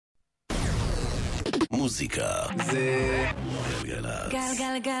מוזיקה זה גלגלצ.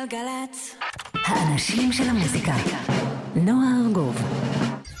 גלגלגלגלצ. האנשים של המוזיקה. נועה ארגוב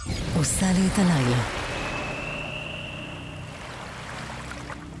עושה לי את הלילה.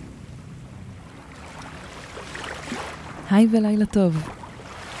 היי ולילה טוב.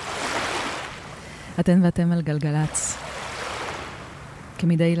 אתן ואתם על גלגלצ.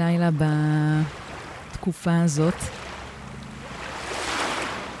 כמדי לילה בתקופה הזאת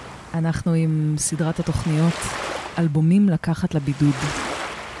אנחנו עם סדרת התוכניות אלבומים לקחת לבידוד.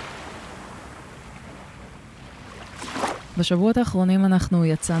 בשבועות האחרונים אנחנו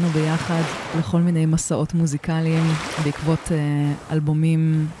יצאנו ביחד לכל מיני מסעות מוזיקליים בעקבות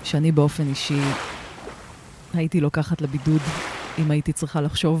אלבומים שאני באופן אישי הייתי לוקחת לבידוד אם הייתי צריכה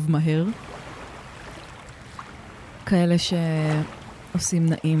לחשוב מהר. כאלה שעושים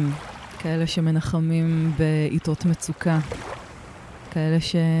נעים, כאלה שמנחמים בעיתות מצוקה, כאלה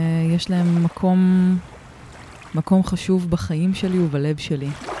שיש להם מקום חשוב בחיים שלי ובלב שלי.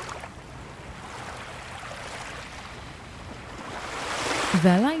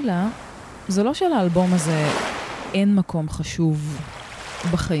 והלילה, זה לא שלאלבום הזה אין מקום חשוב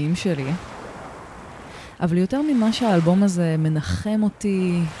בחיים שלי, אבל יותר ממה שהאלבום הזה מנחם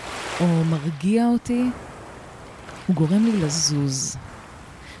אותי או מרגיע אותי, הוא גורם לי לזוז.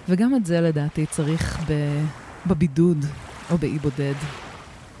 וגם את זה לדעתי צריך בבידוד או באי בודד.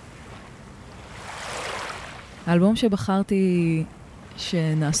 האלבום שבחרתי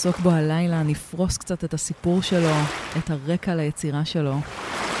שנעסוק בו הלילה, נפרוס קצת את הסיפור שלו, את הרקע ליצירה שלו.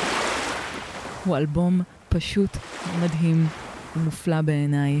 הוא אלבום פשוט מדהים ומופלא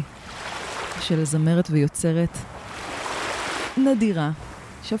בעיניי, של זמרת ויוצרת נדירה,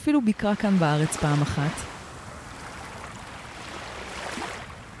 שאפילו ביקרה כאן בארץ פעם אחת.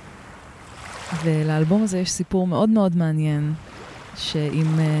 ולאלבום הזה יש סיפור מאוד מאוד מעניין,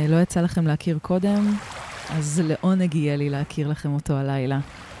 שאם לא יצא לכם להכיר קודם, אז לעונג יהיה לי להכיר לכם אותו הלילה.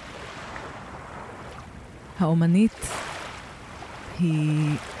 האומנית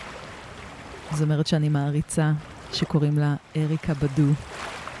היא זמרת שאני מעריצה, שקוראים לה אריקה בדו.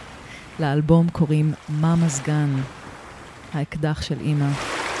 לאלבום קוראים מאמה סגן, האקדח של אמא.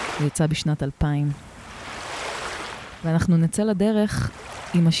 הוא יצא בשנת 2000. ואנחנו נצא לדרך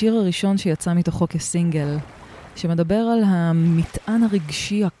עם השיר הראשון שיצא מתוכו כסינגל, שמדבר על המטען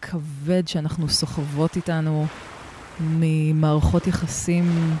הרגשי הכבד שאנחנו סוחבות איתנו ממערכות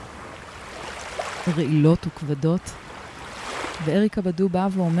יחסים רעילות וכבדות. ואריקה בדו באה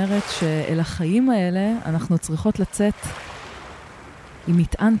ואומרת שאל החיים האלה אנחנו צריכות לצאת עם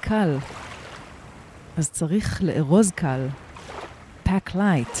מטען קל. אז צריך לארוז קל. Pack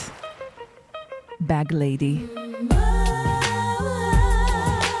light. Bag lady.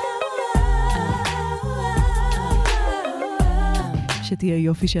 שתהיה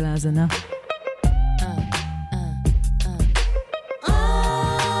יופי של האזנה.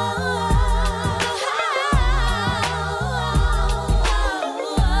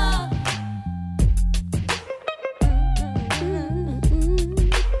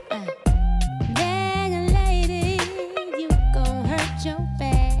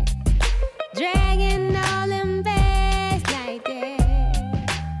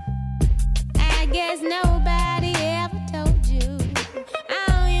 Nobody ever told you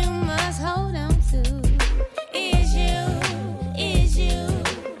how you must hold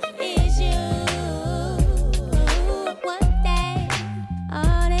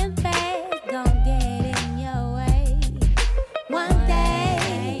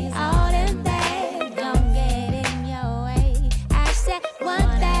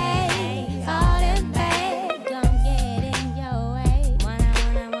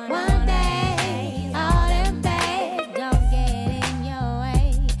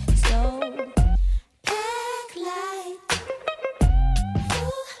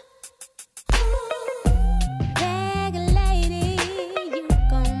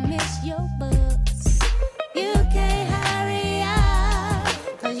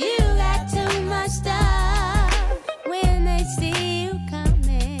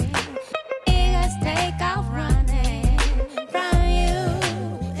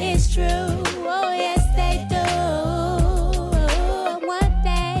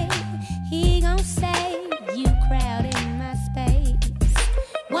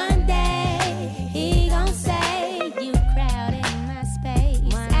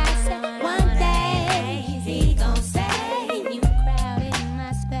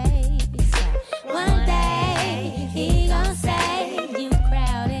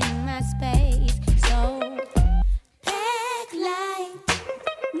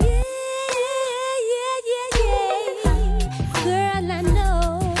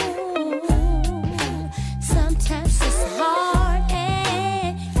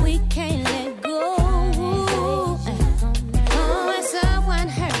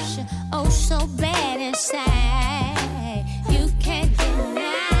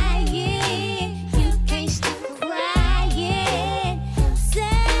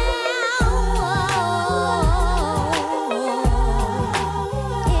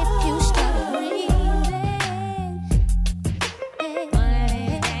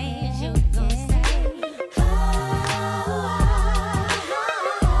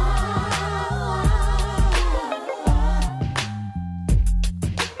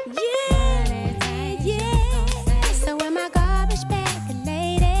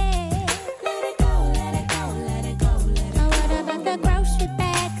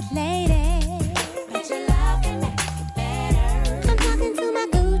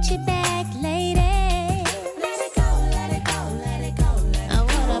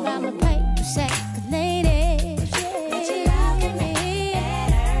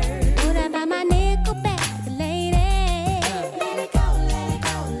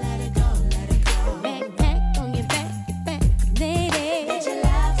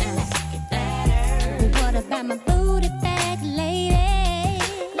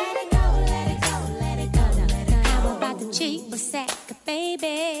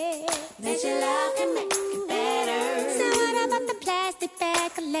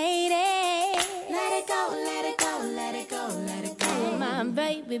back, lady. Let it go, let it go, let it go, let it go. My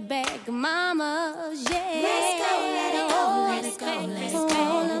baby back, mama, yeah. Let's go, let it go, let it go, let it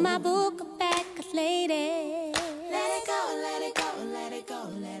go. My book back, lady. Let it go, let it go, let it go,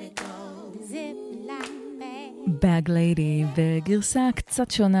 let it go. Zip line back. Bag Lady, בגרסה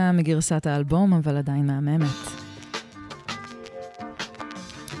קצת שונה מגרסת האלבום, אבל עדיין מהממת.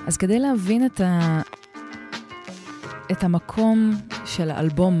 אז כדי להבין את המקום של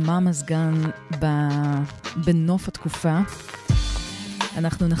האלבום מאמא's Gun בנוף התקופה,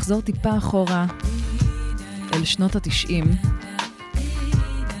 אנחנו נחזור טיפה אחורה אל שנות ה-90,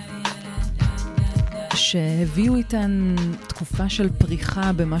 שהביאו איתן תקופה של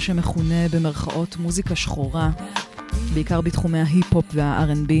פריחה במה שמכונה במרכאות מוזיקה שחורה, בעיקר בתחומי ההיפ-הופ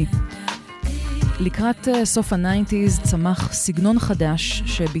וה-R&B. לקראת סוף ה-90s צמח סגנון חדש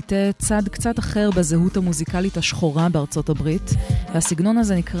שביטא צד קצת אחר בזהות המוזיקלית השחורה בארצות הברית, והסגנון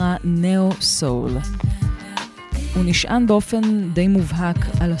הזה נקרא נאו-סול. הוא נשען באופן די מובהק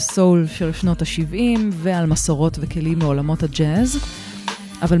על הסול של שנות ה-70 ועל מסורות וכלים מעולמות הג'אז,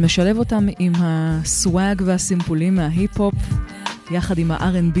 אבל משלב אותם עם הסוואג והסימפולים מההיפ-הופ, יחד עם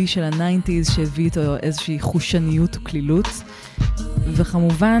ה-R&B של ה-90s שהביא איתו איזושהי חושניות וכלילות,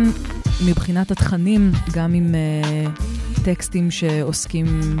 וכמובן מבחינת התכנים, גם עם טקסטים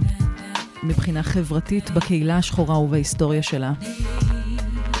שעוסקים מבחינה חברתית בקהילה השחורה ובהיסטוריה שלה.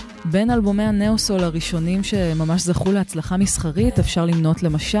 בין אלבומי הנאו-סול הראשונים שממש זכו להצלחה מסחרית, אפשר למנות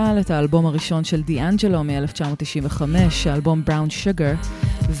למשל את האלבום הראשון של דיאנג'לו מ-1995, האלבום בראון שוגר,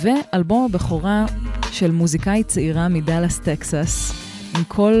 ואלבום הבכורה של מוזיקאית צעירה מדלס, טקסס, עם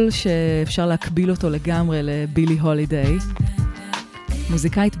קול שאפשר להקביל אותו לגמרי לבילי הולידיי,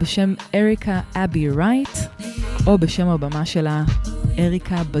 מוזיקאית בשם אריקה אבי רייט, או בשם הבמה שלה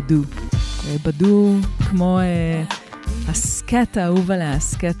אריקה בדו. בדו כמו הסקט האהוב עליה,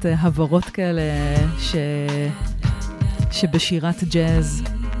 הסקט הברות כאלה שבשירת ג'אז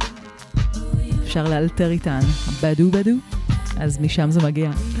אפשר לאלתר איתן. בדו בדו, אז משם זה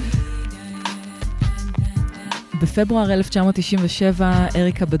מגיע. בפברואר 1997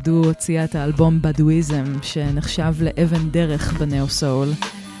 אריקה בדו הוציאה את האלבום בדואיזם, שנחשב לאבן דרך בנאו-סול,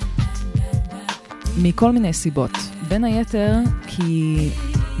 מכל מיני סיבות. בין היתר כי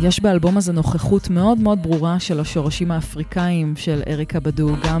יש באלבום הזה נוכחות מאוד מאוד ברורה של השורשים האפריקאים של אריקה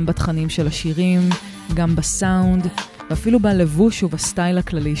בדו, גם בתכנים של השירים, גם בסאונד, ואפילו בלבוש ובסטייל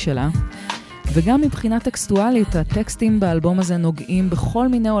הכללי שלה. וגם מבחינה טקסטואלית, הטקסטים באלבום הזה נוגעים בכל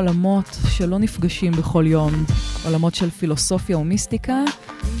מיני עולמות שלא נפגשים בכל יום. עולמות של פילוסופיה ומיסטיקה,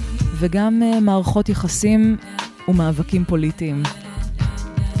 וגם מערכות יחסים ומאבקים פוליטיים.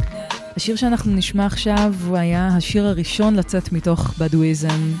 השיר שאנחנו נשמע עכשיו הוא היה השיר הראשון לצאת מתוך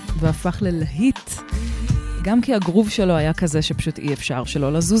בדואיזם, והפך ללהיט, גם כי הגרוב שלו היה כזה שפשוט אי אפשר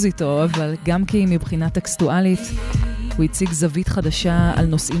שלא לזוז איתו, אבל גם כי מבחינה טקסטואלית הוא הציג זווית חדשה על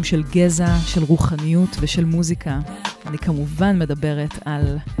נושאים של גזע, של רוחניות ושל מוזיקה. אני כמובן מדברת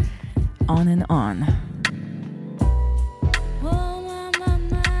על On and On.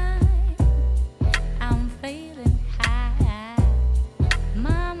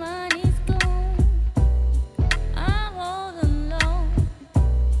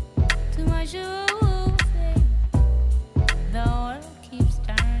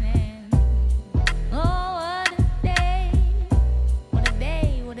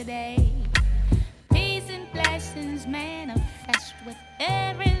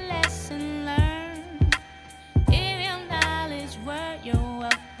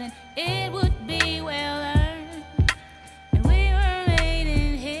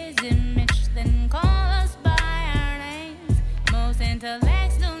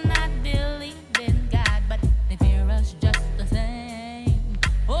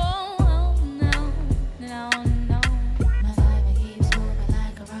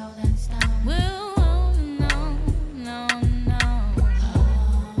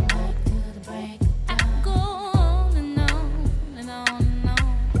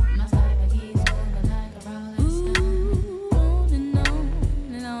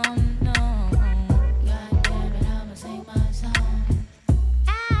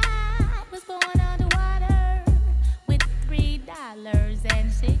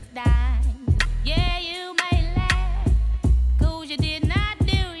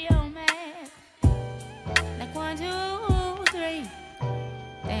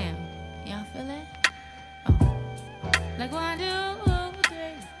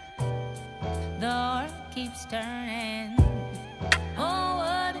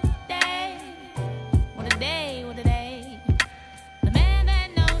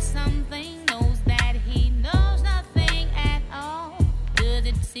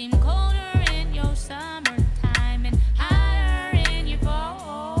 it seem colder in your summertime and higher in your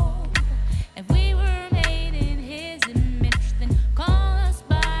fall. If we were made in his image, then call us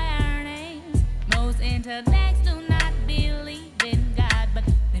by our names. Most intellects do not believe in God, but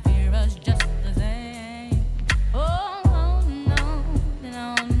they fear us just the same. Oh, no, no,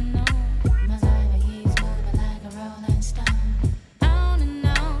 no. Must I be he's moving like a rolling stone. Oh,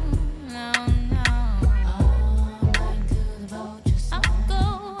 no, no, no. All night to the vulture song. I'll go,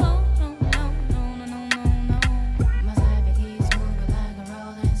 oh, no, no, no, no, no, no. Must I be he's moving like a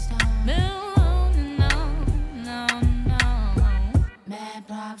rolling stone. No, no, no, no. Mad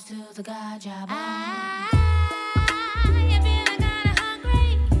props to the God job. You feeling kinda hungry?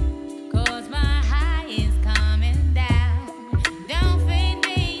 'Cause my high is coming down. Don't feed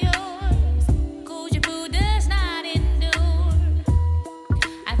me yours, 'cause your food does not endure.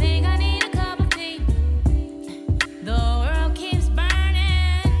 I think I need a cup of tea. The world keeps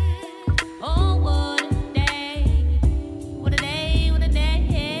burning. Oh, what a day. What a day, what a day.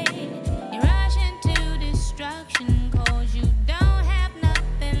 You rush into destruction 'cause you don't have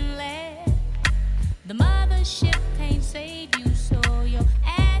nothing left. The mothership can't save you, so your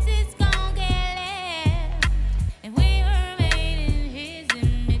ass is gon' get left. If we were made in his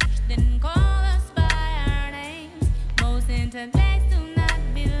image, then call us by our names. Most intellects do not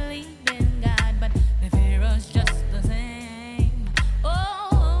believe in God, but they fear us just the same.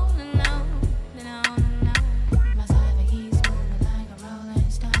 Oh, no, no, no. Must I be he's moving like a rolling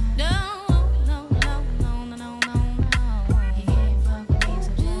stone. No, no, no, no, no, no, no, no. He can't fuck with me,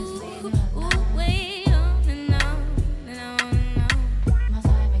 so just leave him alone. Wait, oh, no, no, no. Must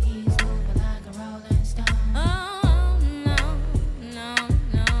I be he's moving like a rolling stone. Oh, no, no,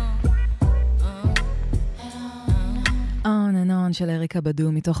 no. On and on של אריקה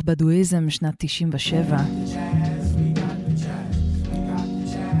בדו מתוך בדואיזם שנת 97.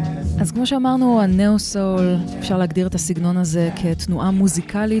 אז כמו שאמרנו, הנאו-סול, אפשר להגדיר את הסגנון הזה כתנועה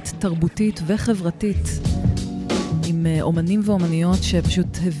מוזיקלית, תרבותית וחברתית, עם אומנים ואומניות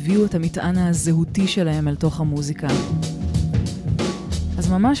שפשוט הביאו את המטען הזהותי שלהם אל תוך המוזיקה. אז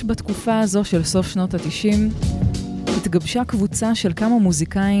ממש בתקופה הזו של סוף שנות ה-90, התגבשה קבוצה של כמה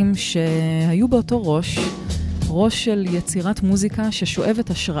מוזיקאים שהיו באותו ראש של יצירת מוזיקה ששואבת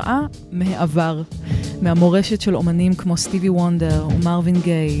השראה מהעבר, מהמורשת של אומנים כמו סטיבי וונדר ומרווין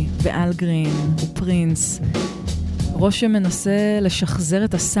גיי ואל גרין ופרינס. ראש שמנסה לשחזר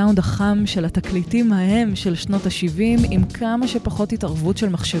את הסאונד החם של התקליטים ההם של שנות ה-70 עם כמה שפחות התערבות של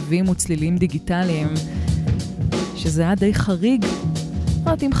מחשבים וצלילים דיגיטליים, שזה היה די חריג,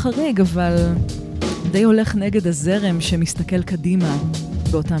 לא יודעים חריג, אבל די הולך נגד הזרם שמסתכל קדימה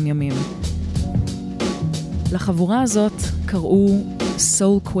באותם ימים. לחבורה הזאת קראו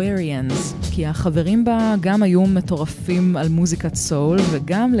Soulquarians, כי החברים בה גם היו מטורפים על מוזיקת סול,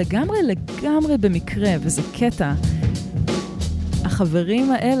 וגם לגמרי במקרה, וזה קטע.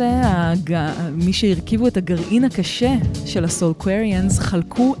 החברים האלה, מי שהרכיבו את הגרעין הקשה של הסולקווריאנס,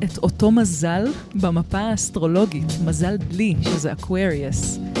 חלקו את אותו מזל במפה האסטרולוגית, מזל דלי, שזה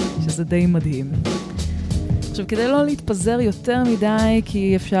אקווריוס, שזה די מדהים. עכשיו, כדי לא להתפזר יותר מדי,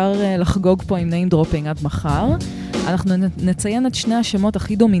 כי אפשר לחגוג פה עם name dropping עד מחר, אנחנו נציין את שני השמות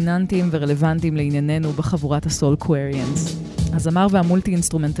הכי דומיננטיים ורלוונטיים לענייננו בחבורת הסולקווריאנס. הזמר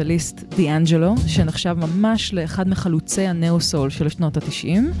והמולטי-אינסטרומנטליסט דיאנג'לו, שנחשב ממש לאחד מחלוצי הנאו-סול של שנות ה-90,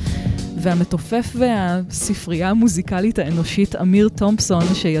 והמתופף והספרייה המוזיקלית האנושית אמיר תומפסון,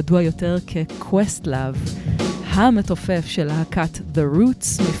 שידוע יותר כקווסטלאב, המתופף של להקת The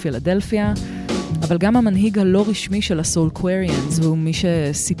Roots מפילדלפיה, אבל גם המנהיג הלא רשמי של הסולקווריאנס, והוא מי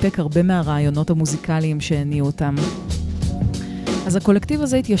שסיפק הרבה מהרעיונות המוזיקליים שהניעו אותם. אז הקולקטיב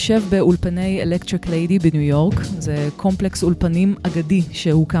הזה התיישב באולפני אלקטריק ליידי בניו יורק. זה קומפלקס אולפנים אגדי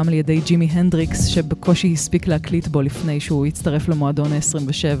שהוקם על ידי ג'ימי הנדריקס, שבקושי הספיק להקליט בו לפני שהוא הצטרף למועדון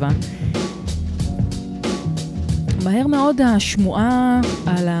ה-27. מהר מאוד השמועה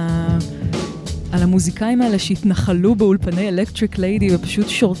על המוזיקאים האלה שהתנחלו באולפני אלקטריק ליידי ופשוט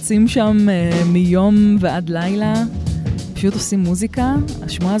שורצים שם מיום ועד לילה, פשוט עושים מוזיקה.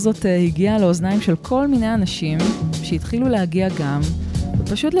 השמועה הזאת הגיעה לאוזניים של כל מיני אנשים שהתחילו להגיע גם,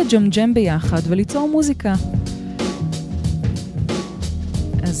 ופשוט לג'מג'ם ביחד וליצור מוזיקה.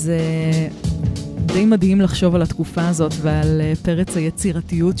 אז די מדהים לחשוב על התקופה הזאת ועל פרץ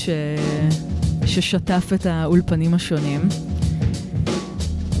היצירתיות ששטף את האולפנים השונים.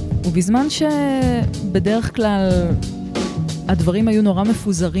 ובזמן שבדרך כלל הדברים היו נורא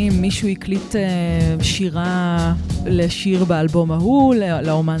מפוזרים, מישהו הקליט שירה לשיר באלבום ההוא,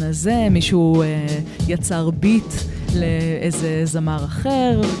 לאומן הזה, מישהו יצר ביט לאיזה זמר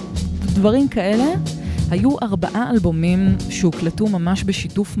אחר, דברים כאלה.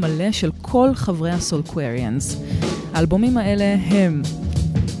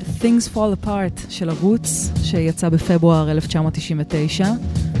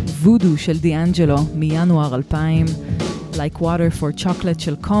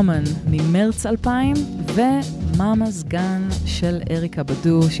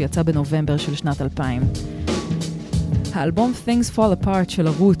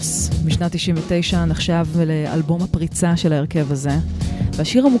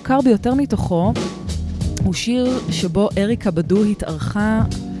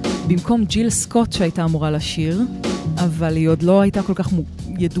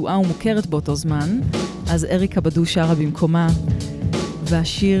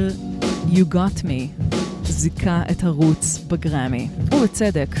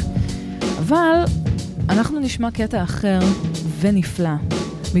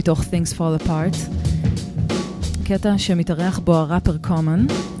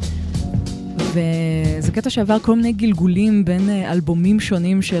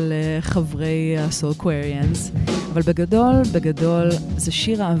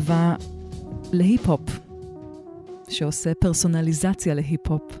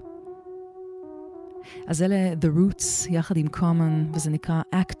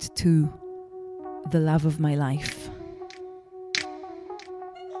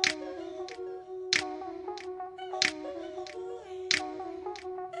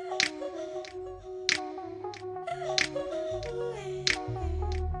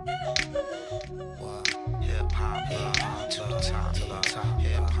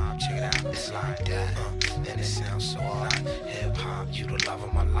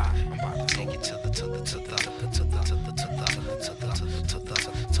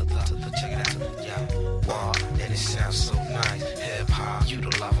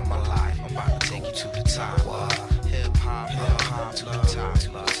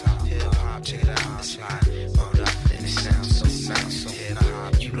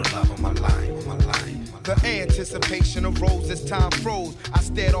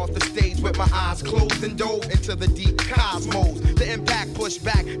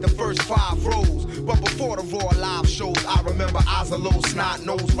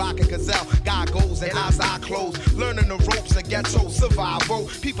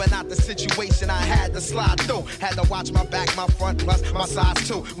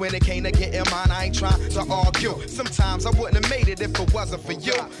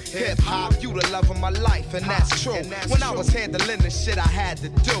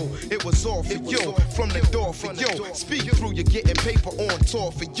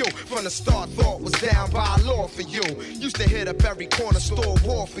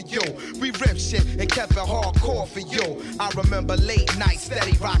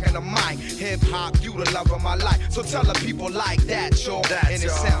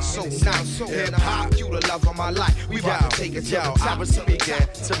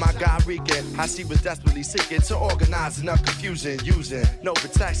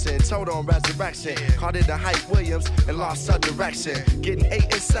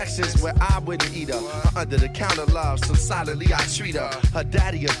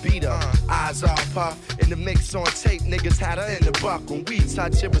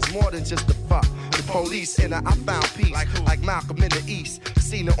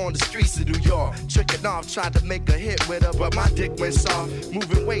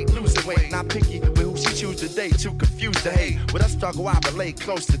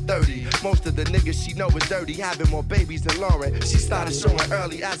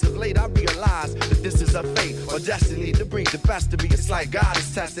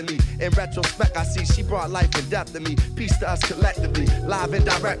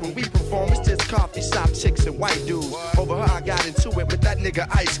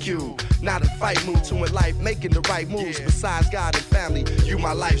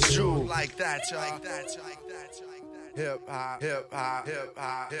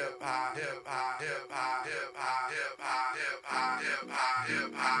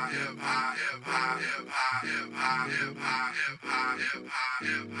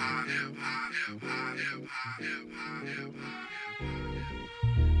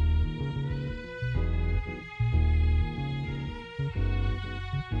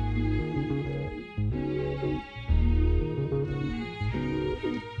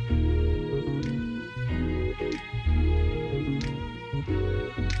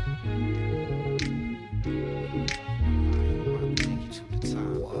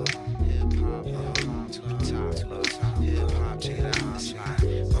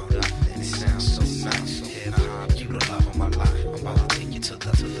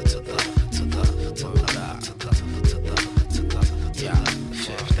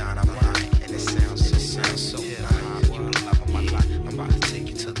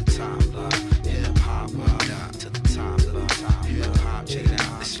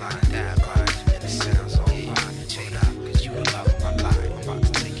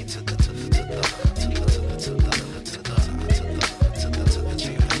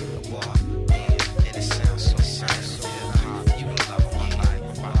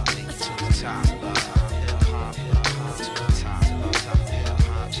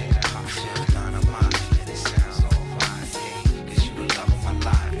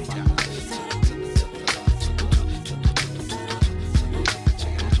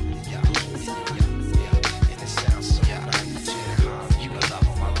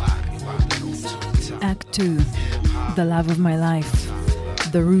 Act 2, The Love of My Life,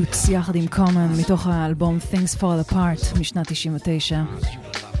 The Roots יחד עם Common מתוך האלבום Things Fall Apart משנת 99.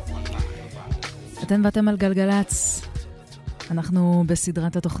 ואתם על גלגלץ, אנחנו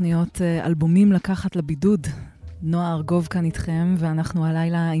בסדרת התוכניות אלבומים לקחת לבידוד. נועה ארגוב כאן איתכם, ואנחנו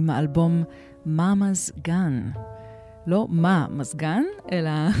הלילה עם האלבום מה מזגן. לא מה מזגן,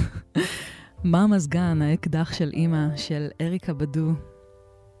 אלא מה מזגן, האקדח של אמא של אריקה בדו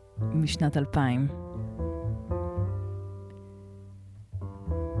משנת 2000.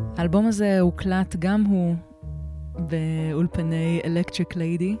 האלבום הזה הוקלט גם הוא באולפני Electric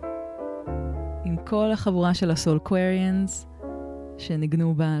Lady, עם כל החבורה של הסולקווריאנס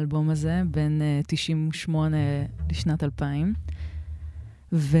שניגנו באלבום הזה בין 98 לשנת 2000.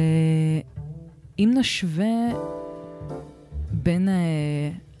 ואם נשווה בין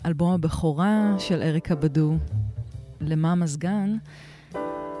אלבום הבכורה של אריקה בדו למה מזגן,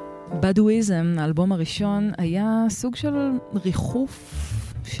 בדואיזם, האלבום הראשון, היה סוג של ריחוף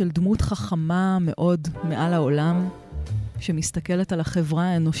של דמות חכמה מאוד מעל העולם, שמסתכלת על החברה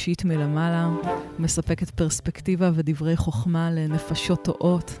האנושית מלמעלה, מספקת פרספקטיבה ודברי חוכמה לנפשות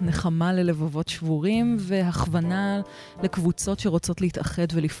טועות, נחמה ללבבות שבורים, והכוונה לקבוצות שרוצות להתאחד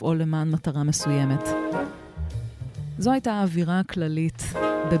ולפעול למען מטרה מסוימת. זו הייתה האווירה הכללית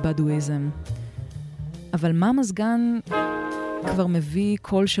בבדואיזם. אבל מה מזגן כבר מביא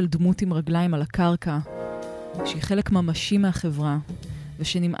קול של דמות עם רגליים על הקרקע, שהיא חלק ממשי מהחברה,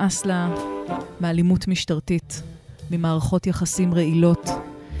 ושנמאס לה מאלימות משטרתית, ממערכות יחסים רעילות,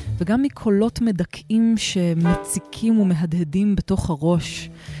 וגם מקולות מדכאים שמציקים ומהדהדים בתוך הראש,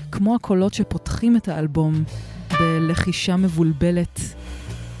 כמו הקולות שפותחים את האלבום בלחישה מבולבלת,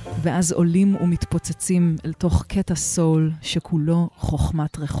 ואז עולים ומתפוצצים אל תוך קטע סול שכולו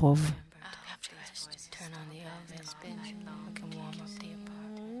חוכמת רחוב.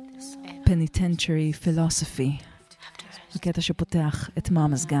 Penitentiary Philosophy, הקטע שפותח את מה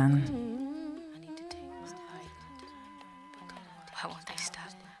מזגן.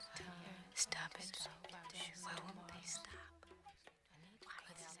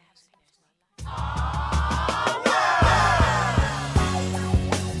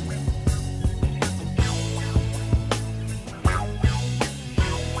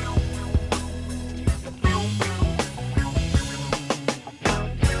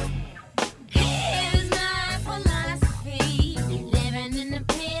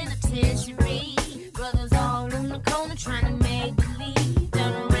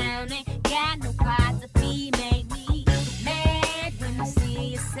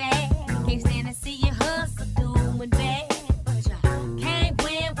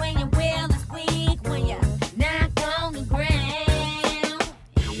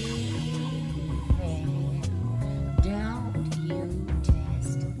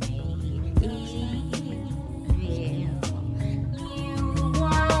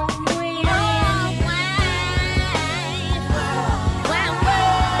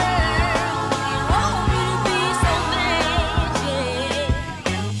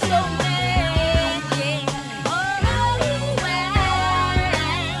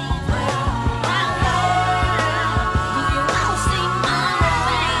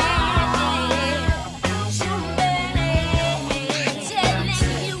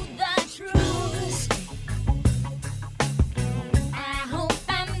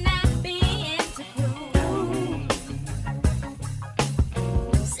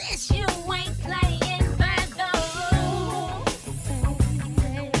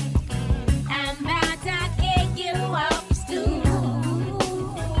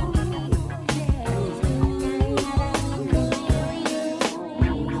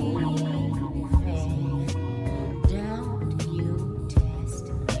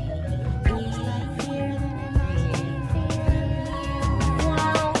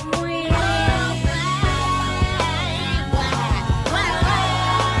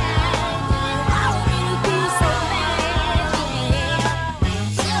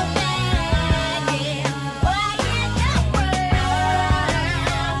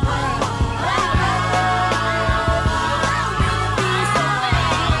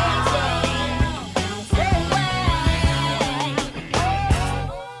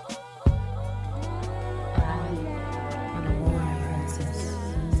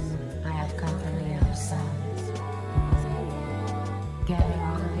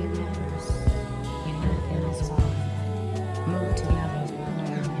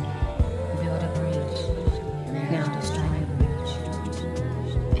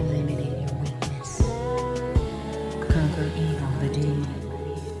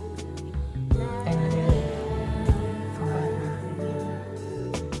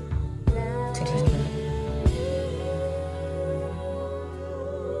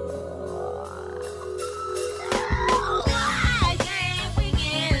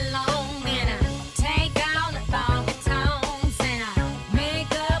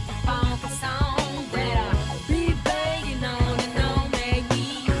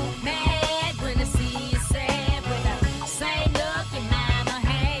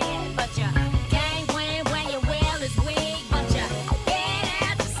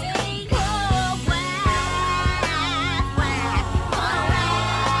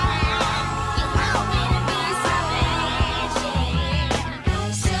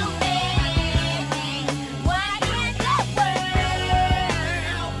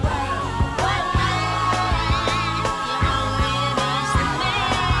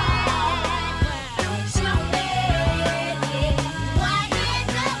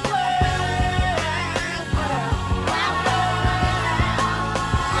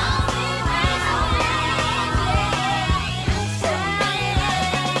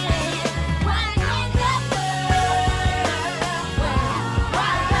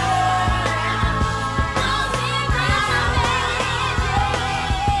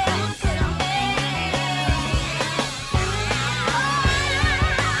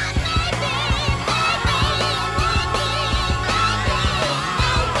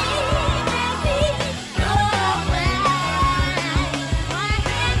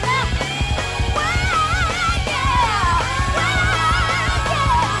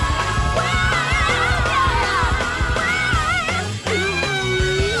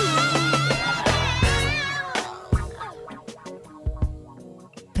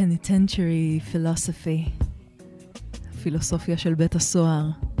 penitentiary philosophy, פילוסופיה של בית הסוהר.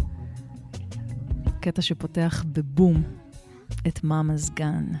 קטע שפותח בבום את מאמא's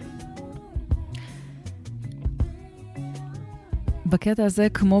gun. בקטע הזה,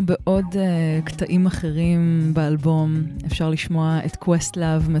 כמו בעוד קטעים אחרים באלבום, אפשר לשמוע את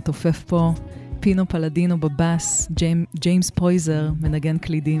קווסטלאב מתופף פה, פינו פלדינו בבאס, ג'יימס פויזר מנגן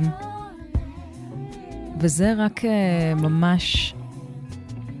קלידים. וזה רק ממש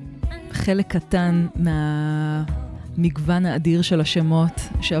חלק קטן מהמגוון האדיר של השמות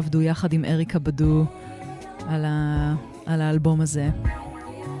שעבדו יחד עם אריקה בדו על האלבום הזה.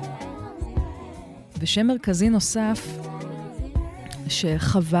 ושם מרכזי נוסף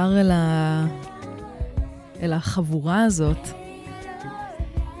שחבר אל החבורה הזאת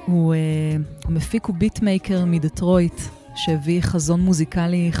הוא מפיק וביטמייקר מדטרויט שהביא חזון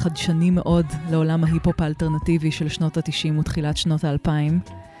מוזיקלי חדשני מאוד לעולם ההיפופ האלטרנטיבי של שנות ה-90 ותחילת שנות ה-2000.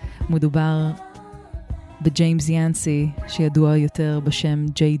 מדובר בג'יימס יאנסי שידוע יותר בשם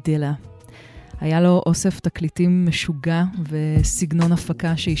ג'יי דילה. היה לו אוסף תקליטים משוגע וסגנון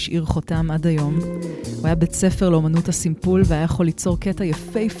הפקה שהשאיר חותם עד היום. הוא היה בית ספר לאומנות הסימפול והיה יכול ליצור קטע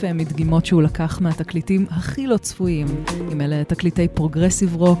יפהפה מדגימות שהוא לקח מהתקליטים הכי לא צפויים. אם אלה תקליטי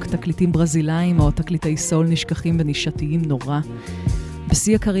פרוגרסיב רוק, תקליטים ברזילאים או תקליטי סול נשכחים ונישתיים נורא.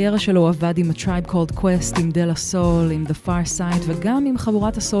 בשיא הקריירה שלו הוא עבד עם A Tribe Called Quest, עם דלה סול, עם The Far Side וגם עם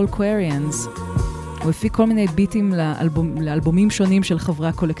חבורת הסול קוויריאנס. הוא הפיק כל מיני ביטים לאלבומים שונים של חברי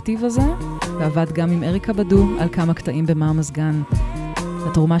הקולקטיב הזה, ועבד גם עם אריקה בדו על כמה קטעים במאמא's gun.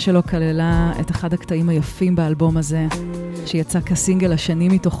 התרומה שלו כללה את אחד הקטעים היפים באלבום הזה, שיצא כסינגל השני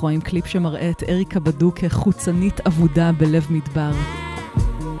מתוכו עם קליפ שמראה את אריקה בדו כחוצנית עבודה בלב מדבר.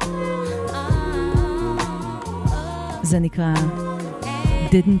 זה נקרא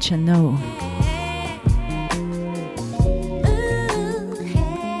Didn't You Know.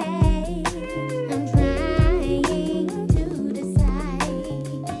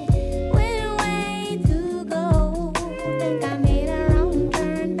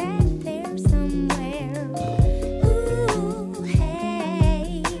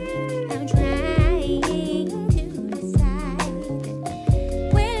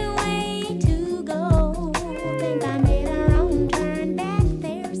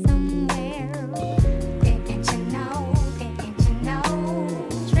 Somewhere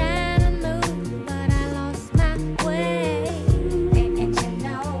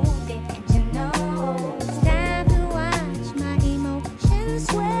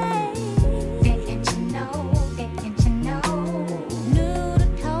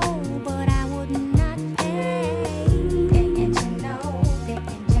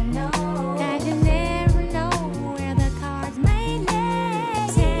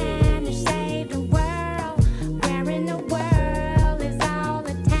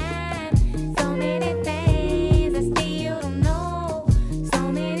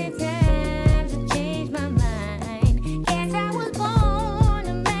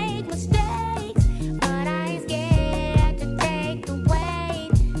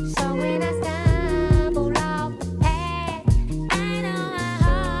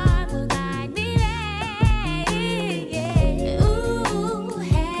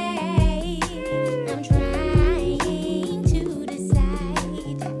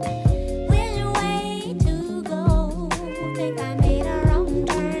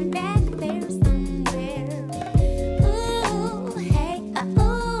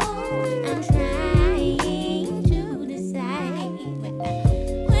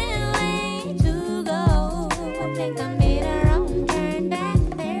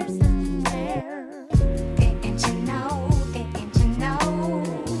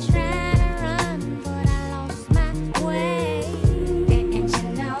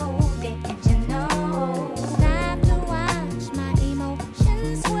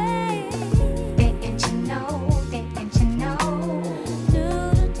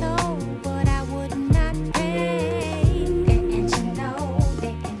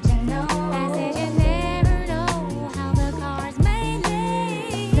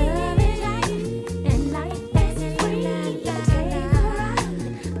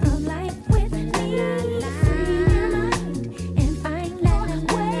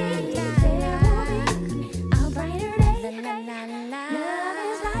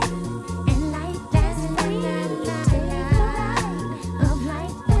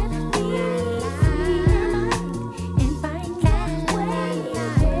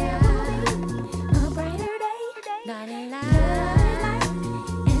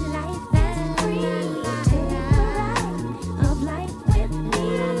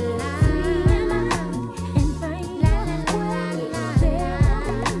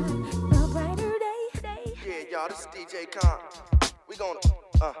y'all, this is DJ Khan. We gonna,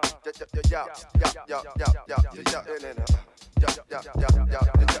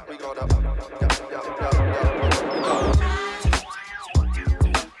 we gonna,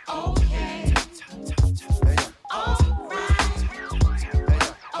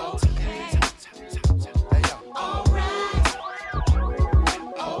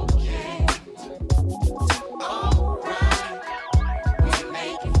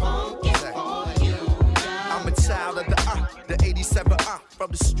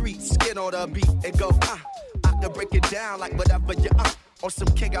 from the streets, skin on the beat and go, I can break it down like whatever you on some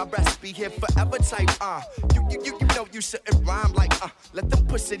king, I recipe here forever type, You know you shouldn't rhyme like, let them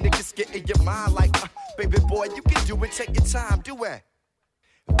pussy niggas get in your mind like, baby boy, you can do it, take your time, do it.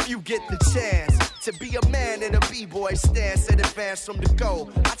 If you get the chance to be a man in a b-boy stance and advance from the goal,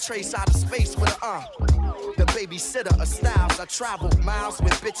 I trace out of space with the babysitter of styles. I travel miles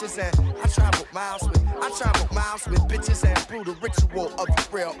with bitches and I travel miles with bitches and brutal ritual of the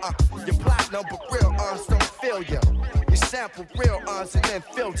real, your platinum but real don't feel ya. You sample real and then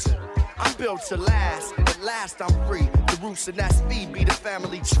filter. I'm built to last, at last I'm free. The roots and that's me be the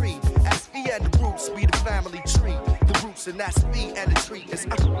family tree. SV and the roots be the family tree. The roots and that's me and the tree is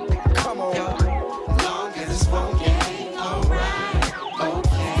come on. Yo, as long as it's funky, alright,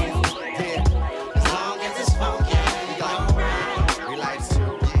 okay. Yeah, as long as it's funky, alright. We like to,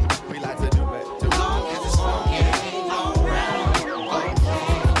 we like to do it. As long as it's funky, alright,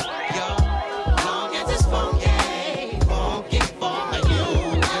 okay. Yo, as long as it's funky for you.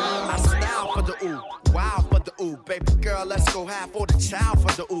 I style for the ooh, wild for the ooh, baby girl, let's go half for the child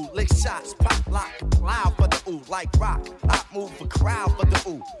for the ooh. Lick shots, pop, lock, loud for the ooh, like rock. I move for crowd for the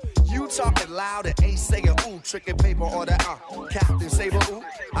ooh. You talking loud and ain't saying ooh, tricking paper or that Captain Saber ooh.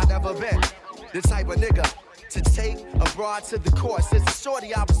 I never been the type of nigga to take a broad to the course. As a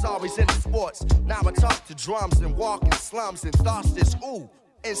shorty, I was always into sports. Now I talk to drums and walk in slums and thoughts this ooh.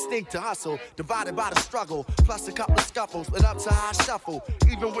 Instinct to hustle, divided by the struggle. Plus a couple of scuffles, lit up to high shuffle.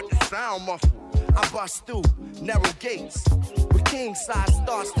 Even with the sound muffled, I bust through narrow gates. With king size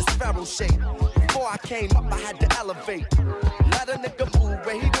thoughts, this feral shape. Before I came up, I had to elevate. Let a nigga move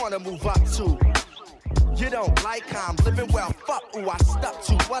where he wanna move up to. You don't like how I'm living well, fuck ooh, I stuck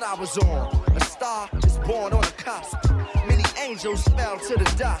to what I was on. A star is born on the cusp. Many angels fell to the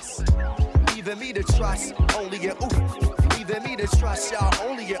dust. Leaving me to trust only in ooh. Leaving me to trust y'all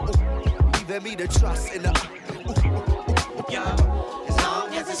only in ooh. Leaving me to trust in the ooh. Yo, as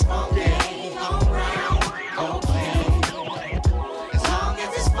long as it's funky, alright, okay. As long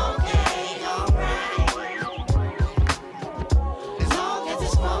as it's funky, alright. As long as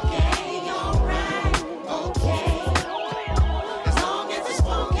it's funky, alright, okay. As long as it's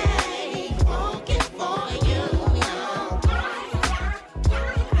funky for you.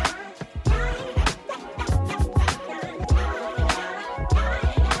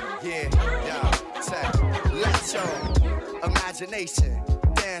 Let your imagination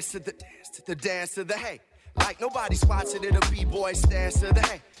dance to the dance to the hey. Like nobody's watching it, a b-boy stands to the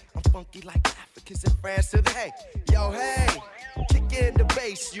hey. I'm funky like Africans in France to the hey. Yo, hey, kick in the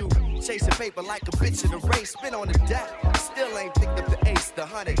bass, you chasing paper like a bitch in a race. Been on the deck, still ain't picked up the ace. The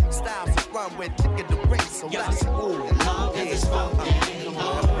 100 styles to run with, thick in the race. So let's move. As long as it's funky,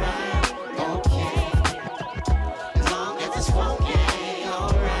 alright, okay. As long as it's funky,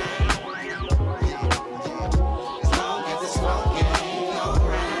 alright. As long as it's funky,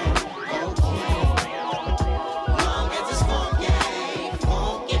 alright, okay. As long as it's funky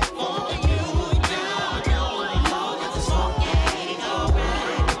for you. As long as it's funky, alright,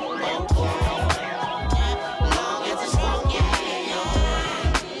 okay. As long as it's funky, alright.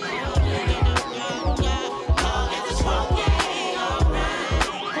 As long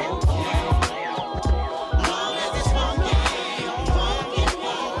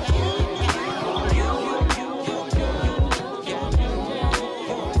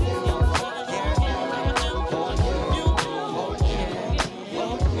as it's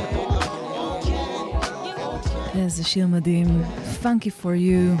funky, איזה שיר מדהים, Funky for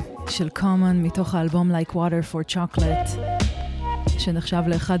You של קומן מתוך האלבום Like Water for Chocolate, שנחשב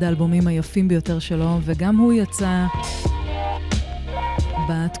לאחד האלבומים היפים ביותר שלו, וגם הוא יצא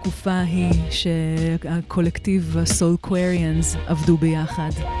בתקופה ההיא שהקולקטיב הסולקווריאנס עבדו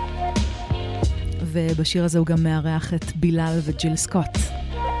ביחד. ובשיר הזה הוא גם מארח את בילאל וג'יל סקוט.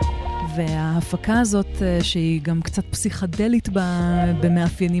 וההפקה הזאת, שהיא גם קצת פסיכדלית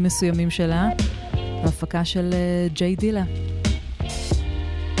במאפיינים מסוימים שלה, ההפקה של ג'יי דילה.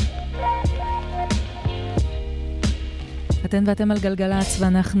 אתן ואתם על גלגלץ,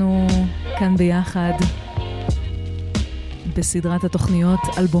 ואנחנו כאן ביחד בסדרת התוכניות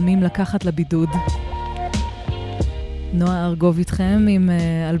אלבומים לקחת לבידוד. נועה ארגוב איתכם עם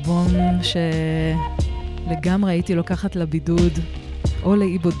אלבום שלגמרי הייתי לוקחת לבידוד או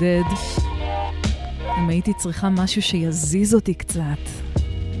לאי בודד אם הייתי צריכה משהו שיזיז אותי קצת,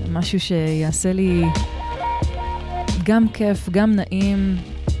 משהו שיעשה לי גם כיף, גם נעים,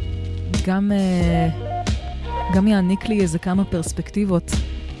 גם יעניק לי איזה כמה פרספקטיבות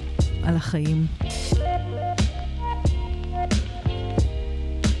על החיים.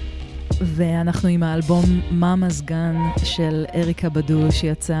 ואנחנו עם האלבום מאמא's Gun של אריקה בדו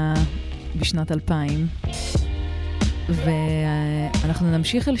שיצא בשנת 2000. ואנחנו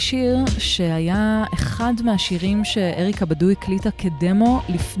נמשיך אל שיר שהיה אחד מהשירים שאריקה בדו הקליטה כדמו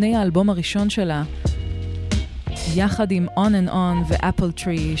לפני האלבום הראשון שלה, יחד עם On and On ו-Apple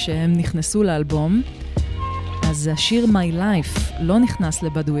Tree שהם נכנסו לאלבום. אז השיר My Life לא נכנס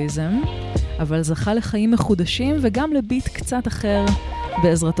לבדואיזם, אבל זכה לחיים מחודשים וגם לביט קצת אחר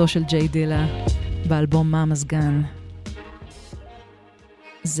בעזרתו של ג'יי דילה באלבום מאמא's Gun.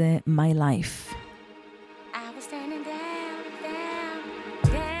 זה My Life.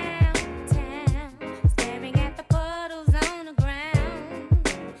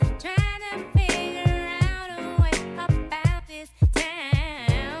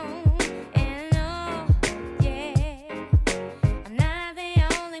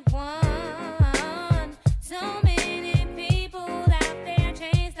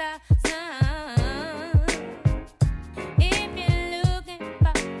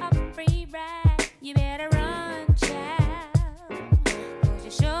 Right.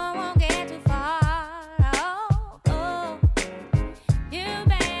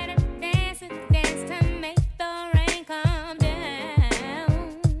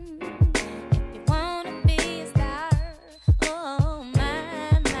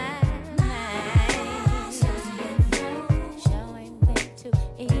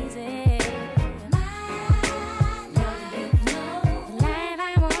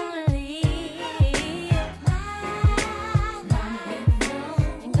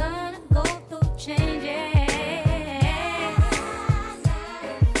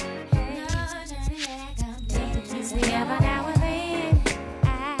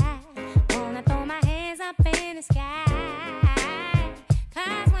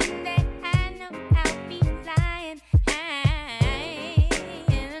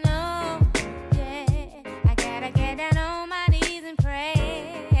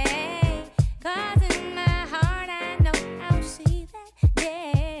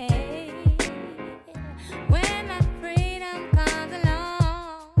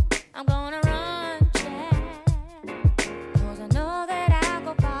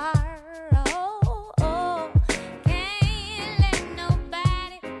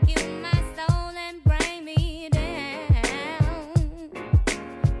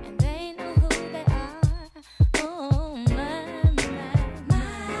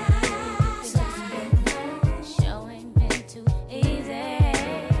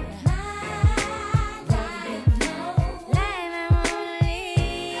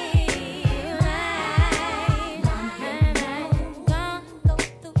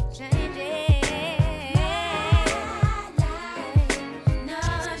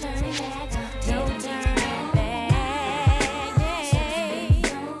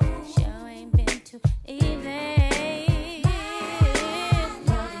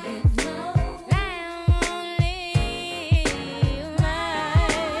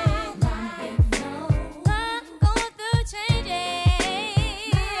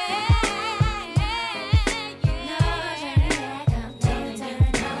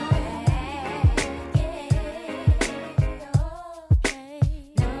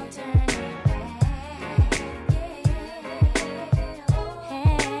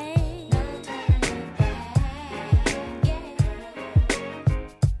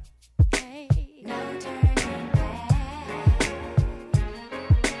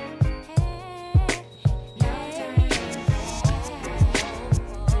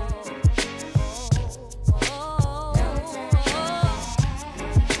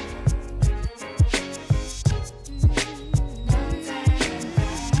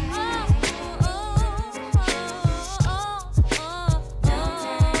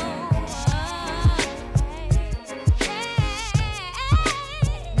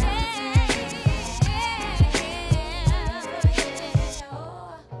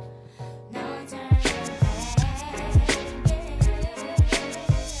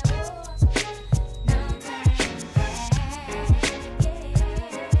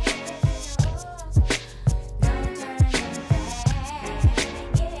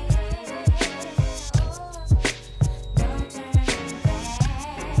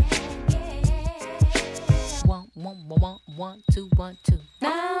 1, 2, 1, 2.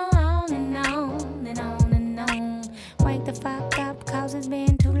 Now on and on and on and on. Wake the fuck up, cause it's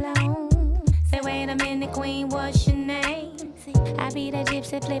been too long. Say, wait a minute, queen, what's your name? See, I be the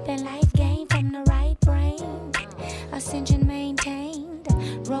gypsy flipping life game from the right brain. Ascension maintained,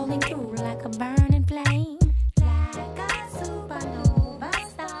 rolling through like a burning flame. Like a supernova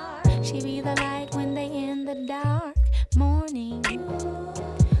star. She be the light when they in the dark morning.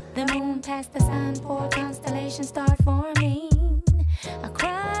 The moon past the sun, 4 constellations start forming.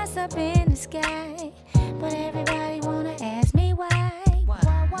 Across up in the sky, but everybody wanna ask me why.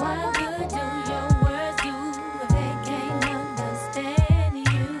 What good do your words do if they can't understand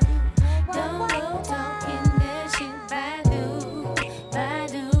you? Don't go talking that shit, Badu,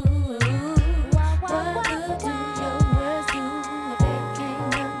 Badu. What good do your words do if they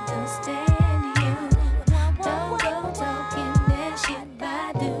can't understand you? Don't go talking that shit,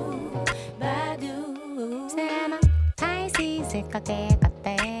 Badu, Badu. Sam, Pisces,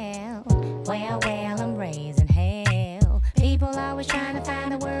 well, I'm raising hell. People always trying to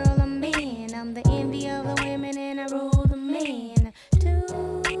find the world I'm in. I'm the envy of the women and I rule the men.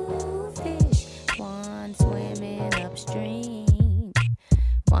 2 fish, one swimming upstream,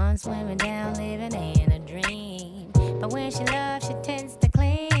 one swimming down, living in a dream. But when she loves, she tends to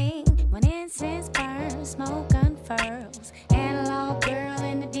cling. When incense burns, smoke unfurls. Analog girl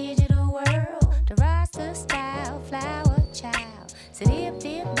in the digital world. The roster style, flower child. Zip,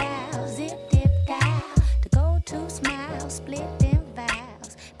 dip, bow, zip, dip, dial. The go-to smile, split them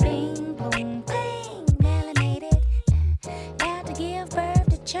vows. Bling, boom, bling, melanated. Got to give birth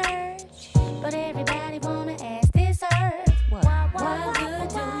to church. But everybody wanna ask this earth. What good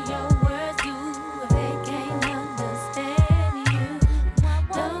do your words do if they can't understand you?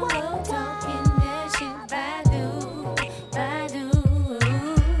 Don't go talking that shit, Badu, Badu.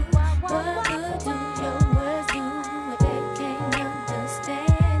 What good do your words do if they can't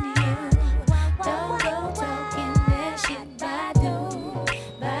understand you? Don't go talking that shit, Badu,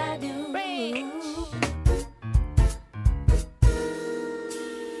 Badu.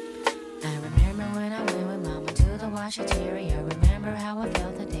 I remember when I went with mama to the washateria. Remember how I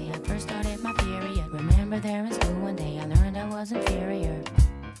felt the day I first started my period. Remember there in school one day I learned I was inferior.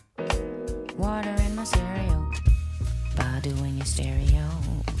 Water in my cereal, Badu in your stereo.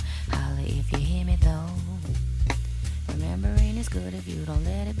 Holla if you hear me though. Remembering is good if you don't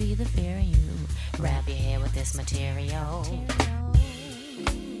let it be the fear in you. Wrap your head with this material.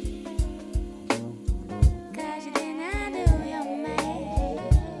 Cause you did not do your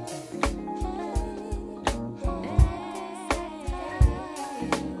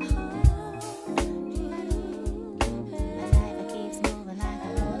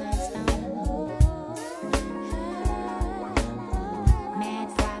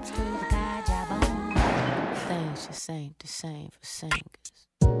ain't the same for singers.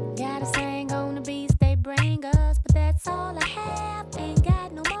 Gotta sing on the beats they bring us, but that's all I have, ain't got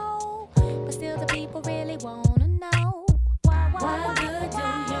no more. But still the people really wanna know. What good do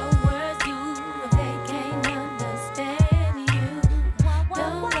your words do if they can't understand you?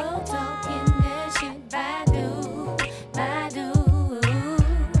 Don't go talking that shit, Badu, Badu.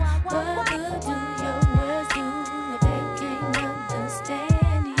 What good do your words do if they can't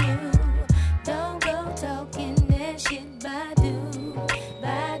understand you? Don't go talking that shit, Badu,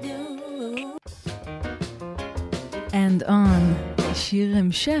 Badu. And on, שיר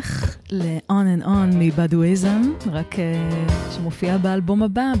המשך ל-On and On מבדואיזם, רק שמופיע באלבום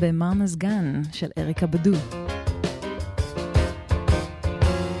הבא במאמא's גן של אריקה בדו.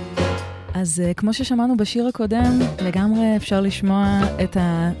 אז כמו ששמענו בשיר הקודם, לגמרי אפשר לשמוע את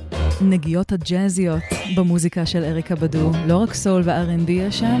הנגיעות הג'אזיות במוזיקה של אריקה בדו. לא רק סול ו-R&B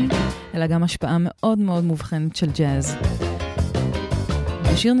יש שם, אלא גם השפעה מאוד מאוד מובחנת של ג'אז.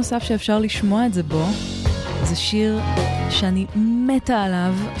 ושיר נוסף שאפשר לשמוע את זה בו, זה שיר שאני מתה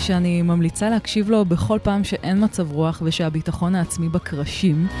עליו, שאני ממליצה להקשיב לו בכל פעם שאין מצב רוח ושהביטחון העצמי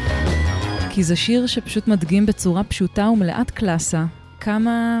בקרשים. כי זה שיר שפשוט מדגים בצורה פשוטה ומלאת קלאסה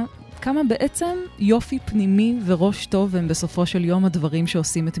כמה בעצם יופי פנימי וראש טוב הם בסופו של יום הדברים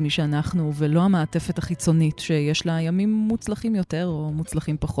שעושים את מי שאנחנו, ולא המעטפת החיצונית שיש לה ימים מוצלחים יותר או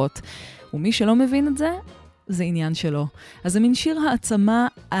מוצלחים פחות. ומי שלא מבין את זה, זה עניין שלו. אז זה מין שיר העצמה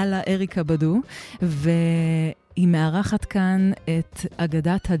על אריקה בדו, והיא מארחת כאן את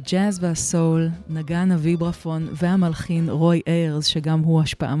אגדת הג'אז והסול, נגן הוויברפון והמלחין רוי איירס, שגם הוא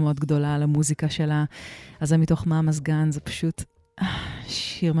השפעה מאוד גדולה על המוזיקה שלה. אז זה מתוך מאמא's גן, זה פשוט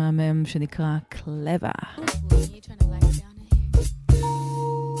שיר מהמם שנקרא Clever.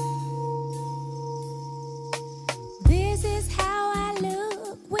 This is how I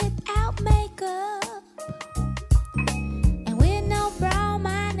look without makeup.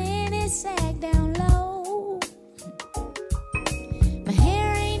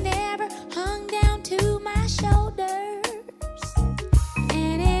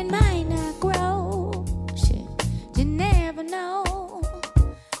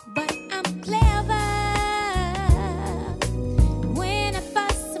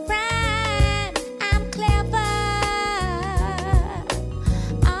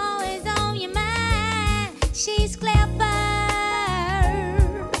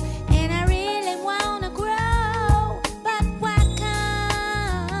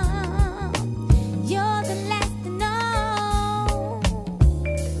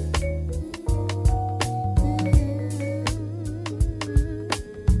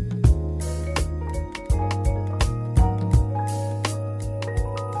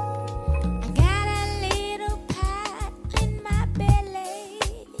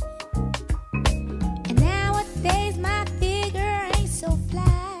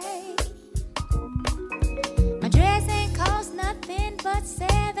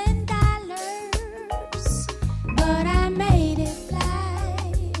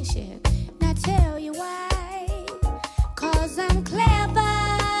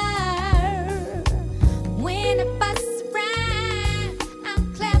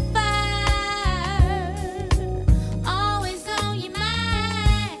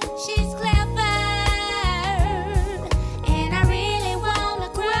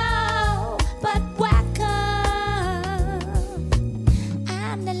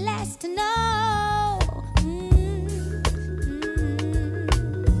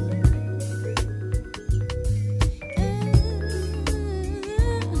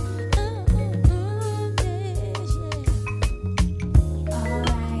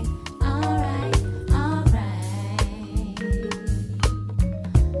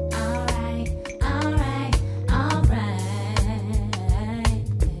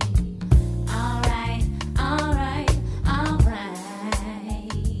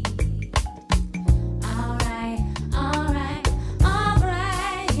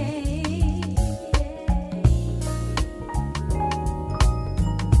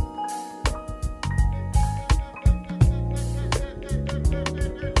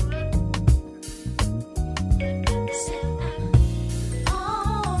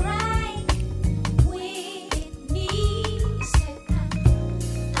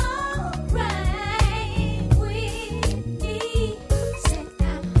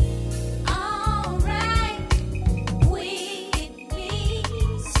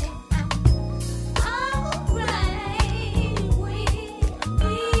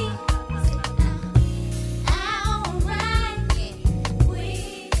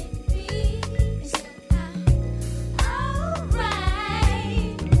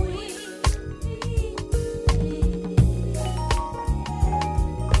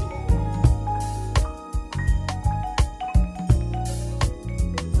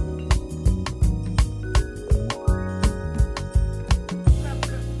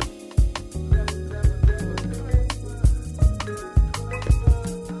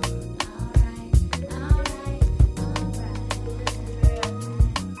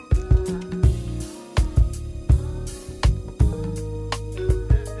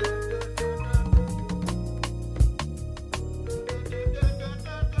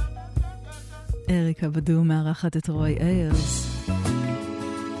 אריקה בדו מארחת את רוי איירס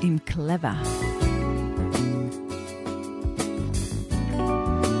עם קלבה.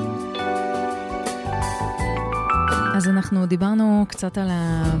 אז אנחנו דיברנו קצת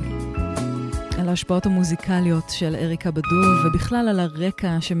על ההשפעות המוזיקליות של אריקה בדו, ובכלל על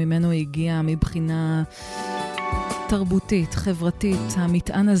הרקע שממנו הגיע מבחינה תרבותית, חברתית,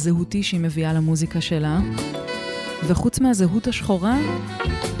 המטען הזהותי שהיא מביאה למוזיקה שלה. וחוץ מהזהות השחורה,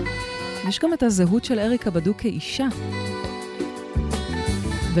 יש גם את הזהות של אריקה בדו כאישה.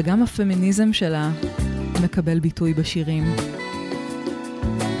 וגם הפמיניזם שלה מקבל ביטוי בשירים.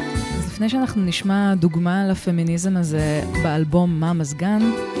 אז לפני שאנחנו נשמע דוגמה לפמיניזם הזה באלבום מה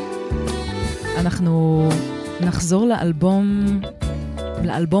מזגן, אנחנו נחזור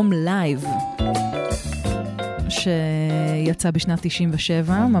לאלבום לייב, שיצא בשנת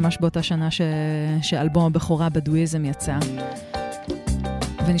 97, ממש באותה שנה שאלבום הבכורה בדואיזם יצא.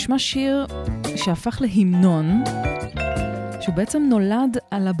 ונשמע שיר שהפך להמנון, שהוא בעצם נולד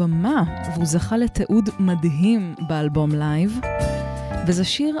על הבמה, והוא זכה לתיעוד מדהים באלבום לייב. וזה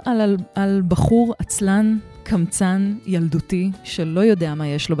שיר על בחור עצלן, קמצן, ילדותי, שלא יודע מה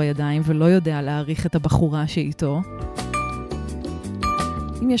יש לו בידיים, ולא יודע להעריך את הבחורה שאיתו.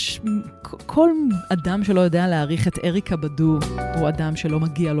 אם יש כל אדם שלא יודע להעריך את אריקה בדו, הוא אדם שלא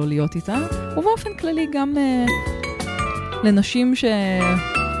מגיע לו להיות איתה, ובאופן כללי גם לנשים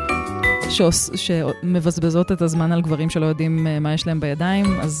שמבזבזות את הזמן על גברים שלא יודעים מה יש להם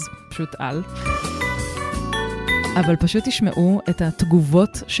בידיים, אז פשוט אבל פשוט תשמעו את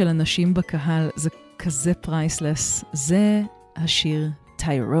התגובות של אנשים בקהל, זה כזה פרייסלס. זה השיר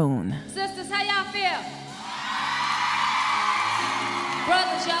טיירון. Sisters, how y'all feel?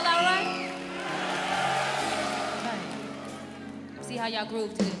 Brothers, y'all all right? Okay. See how y'all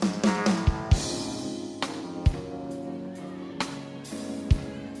groove to this.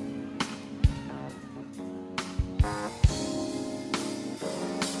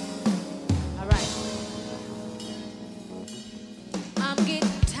 All right. I'm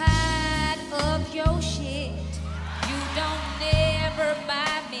getting tired of your shit. You don't never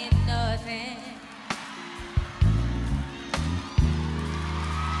buy me nothing.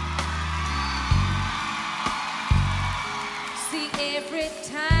 See, every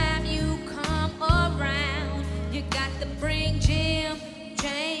time you come around, you got to bring Jim,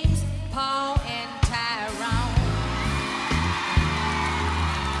 James, Paul, and Tyrone.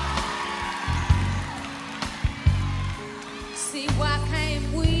 See, why can't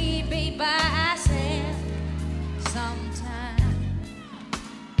we be by ourselves sometime?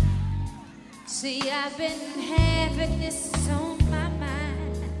 See, I've been having this on my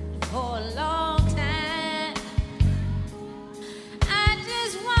mind for a long time. I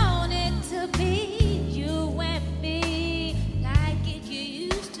just want it to be you and me like it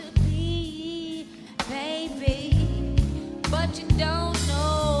used to be, baby. But you don't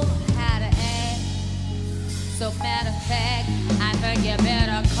know how to act. So matter of fact, I think you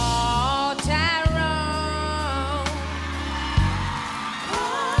better call Tyrone.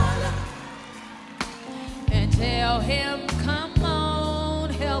 Call him and tell him, come on,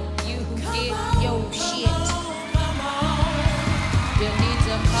 help you get your shit. You need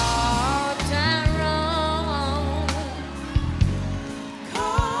to call Tyrone.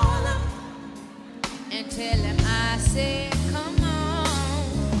 Call him and tell him I said, come on.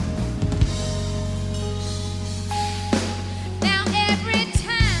 Now every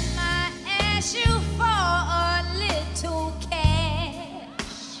time I ask you for a little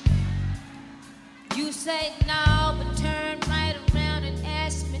cash, you say no, but turn right around and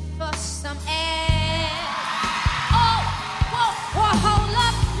ask me for some ass. Oh, whoa, hold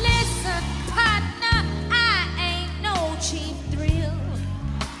up, listen.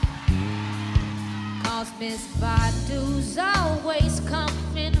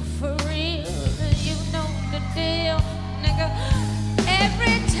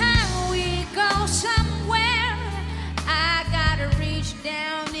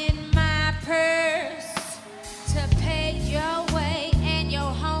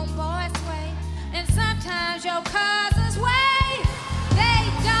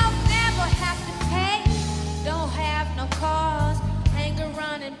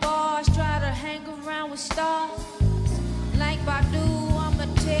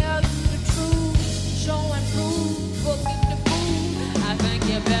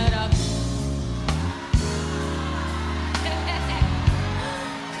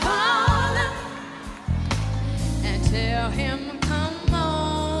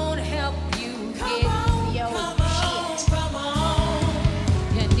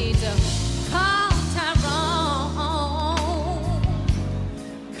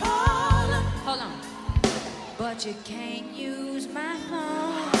 but you can't use my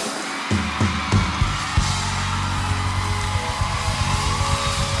phone.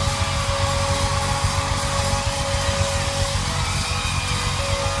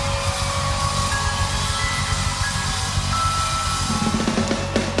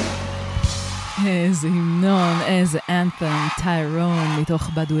 איזה המנון, איזה אנת'ם, טיירון, מתוך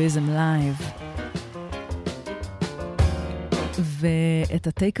בדואיזם לייב. ואת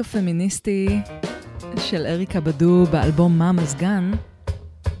הטייק הפמיניסטי של אריקה בדו באלבום מאמא's גן,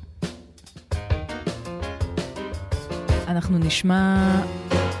 אנחנו נשמע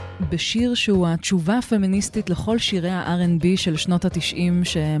בשיר שהוא התשובה הפמיניסטית לכל שירי ה-R&B של שנות ה-90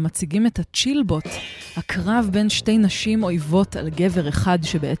 שמציגים את הצ'ילבוט, הקרב בין שתי נשים אויבות על גבר אחד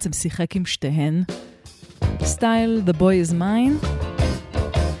שבעצם שיחק עם שתיהן. סטייל The Boy Is Mine.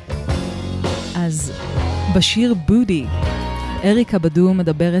 אז בשיר בודי, אריקה בדו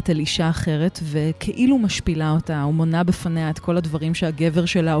מדברת אל אישה אחרת וכאילו משפילה אותה ומונה בפניה את כל הדברים שהגבר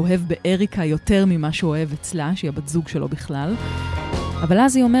שלה אוהב באריקה יותר ממה שהוא אוהב אצלה, שהיא הבת זוג שלו בכלל. אבל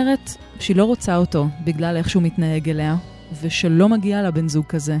אז היא אומרת שהיא לא רוצה אותו בגלל איך שהוא מתנהג אליה, ושלא מגיע לה בן זוג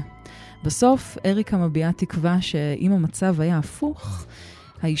כזה. בסוף אריקה מביעה תקווה שאם המצב היה הפוך,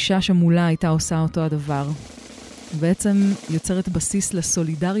 האישה שמולה הייתה עושה אותו הדבר. ובעצם יוצרת בסיס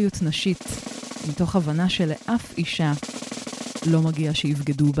לסולידריות נשית, מתוך הבנה שלאף אישה לא מגיע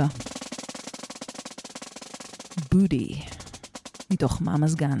שיבגדו בה. בודי, מתוך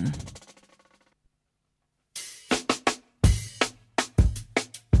מאמא's גן.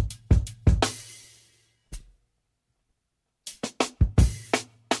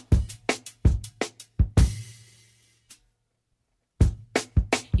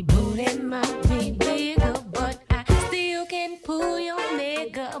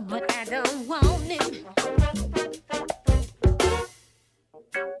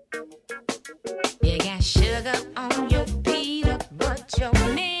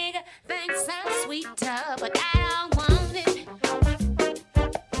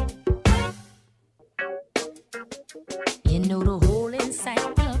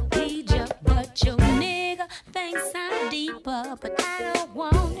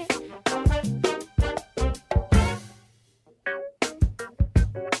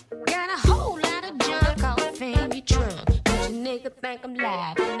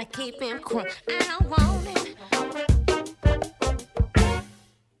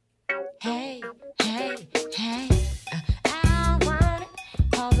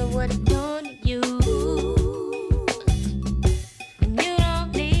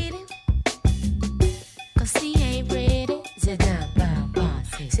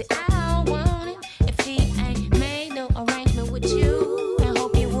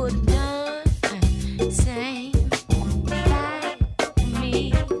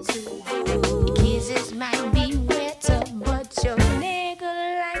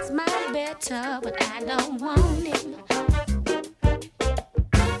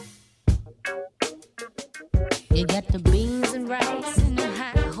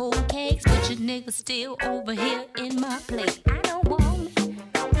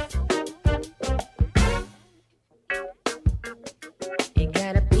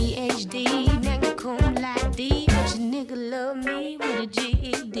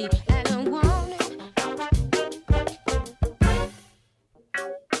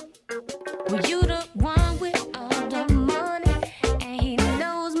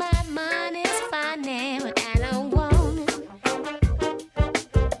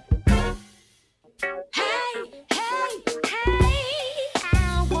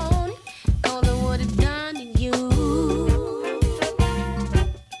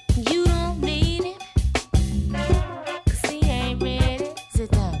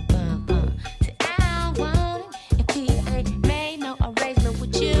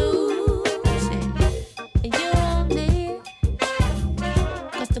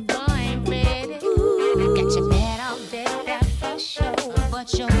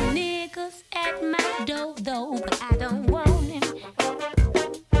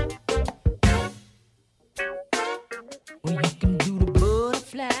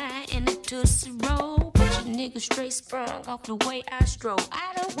 Off the way I stroll, I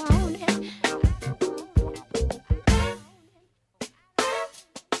don't want it.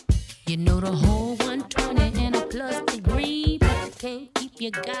 You know the whole 120 and a plus degree, but you can't keep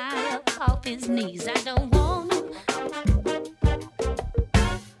your guy up off his knees. I don't want it.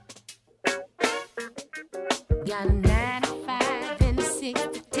 Got a 9 to 5 and a 6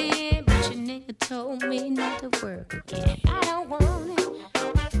 to 10, but your nigga told me not to work again. I don't want it.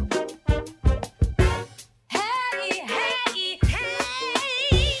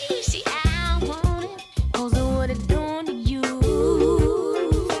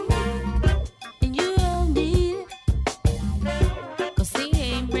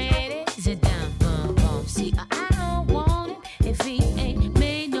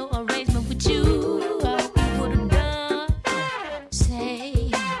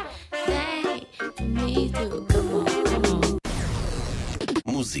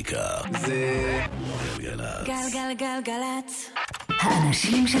 המוסיקה זה גלגלצ. גלגלגלגלצ.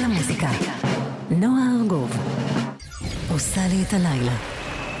 האנשים של המוסיקה. נועה ארגוב עושה לי את הלילה.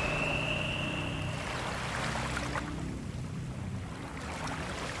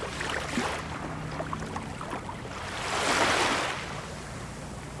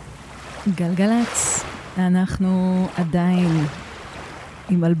 גלגלצ, אנחנו עדיין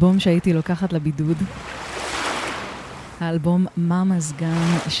עם אלבום שהייתי לוקחת לבידוד. האלבום מאמא's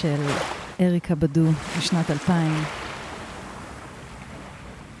Gun של אריקה בדו בשנת 2000.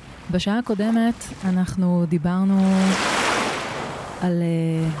 בשעה הקודמת אנחנו דיברנו על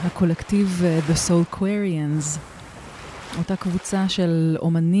הקולקטיב The Soulquarians, אותה קבוצה של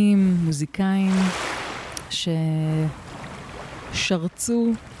אומנים, מוזיקאים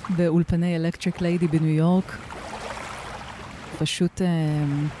ששרצו באולפני אלקטריק ליידי בניו יורק. פשוט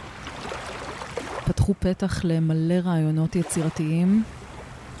פתחו פתח למלא רעיונות יצירתיים,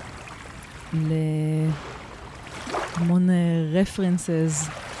 להמון רפרנסס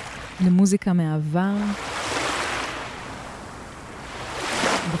למוזיקה מהעבר,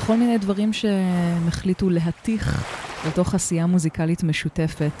 בכל מיני דברים שהם החליטו להתיך לתוך עשייה מוזיקלית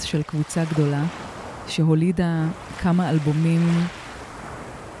משותפת של קבוצה גדולה, שהולידה כמה אלבומים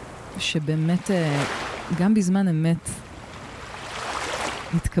שבאמת גם בזמן אמת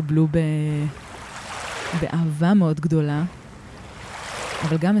התקבלו באהבה מאוד גדולה,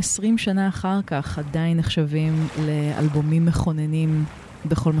 אבל גם 20 שנה אחר כך עדיין נחשבים לאלבומים מכוננים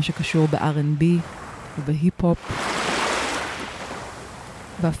בכל מה שקשור ב-R&B ובהיפ-הופ,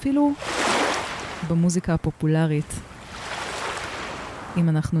 ואפילו במוזיקה הפופולרית, אם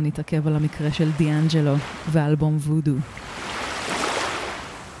אנחנו נתעכב על המקרה של דיאנג'לו והאלבום וודו.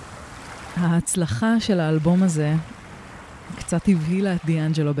 ההצלחה של האלבום הזה קצת הבהילה את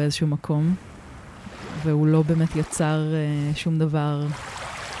דיאנג'לו באיזשהו מקום, והוא לא באמת יצר שום דבר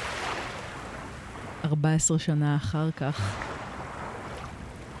 14 שנה אחר כך.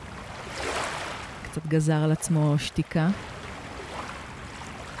 קצת גזר על עצמו שתיקה.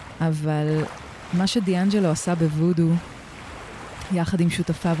 אבל מה שדיאנג'לו עשה בוודו, יחד עם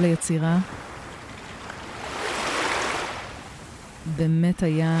שותפיו ליצירה, באמת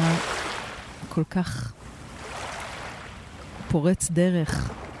היה כל כך פורץ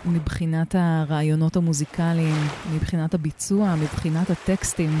דרך מבחינת הרעיונות המוזיקליים, מבחינת הביצוע, מבחינת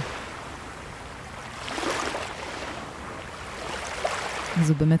הטקסטים. אז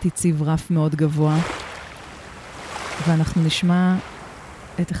הוא באמת הציב רף מאוד גבוה, ואנחנו נשמע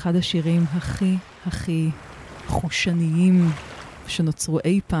את אחד השירים הכי חושניים שנוצרו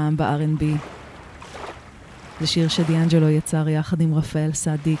אי פעם ב-R&B. זה שיר שדיאנג'לו יצר יחד עם רפאל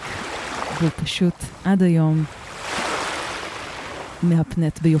סדיק, והוא פשוט עד היום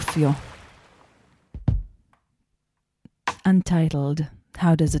מהפנט ביופיו. Untitled,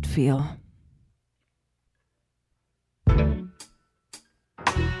 How Does It Feel?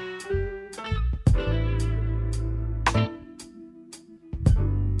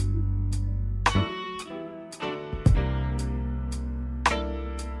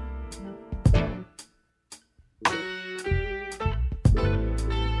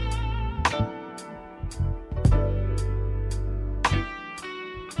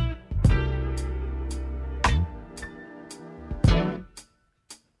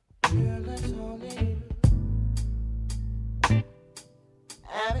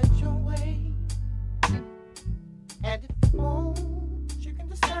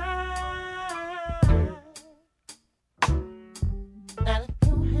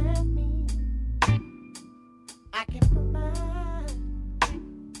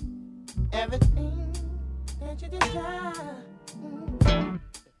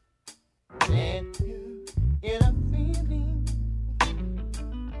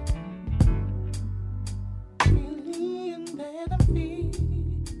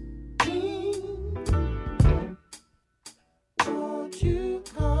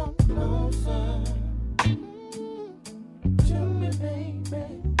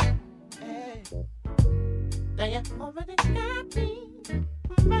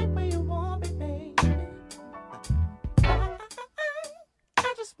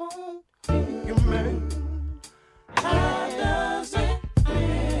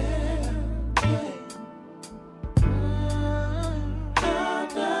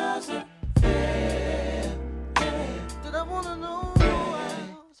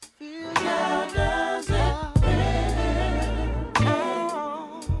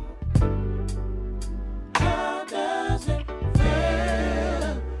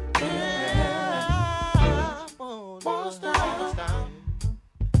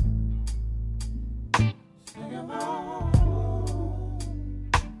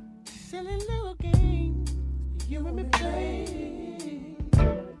 silly little games you and me play.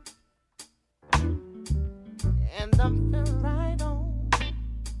 And I'm feeling right on.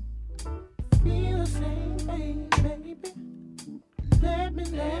 Feel the same way, baby. Let me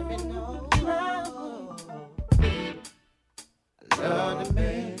know. Love to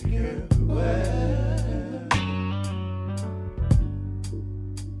make you well.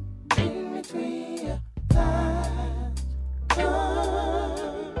 In between your thighs, love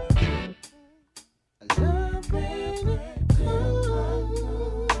when it comes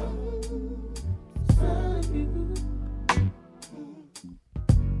from you.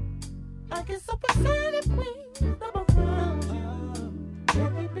 I get so excited when I'm around you,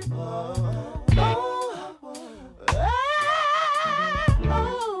 baby.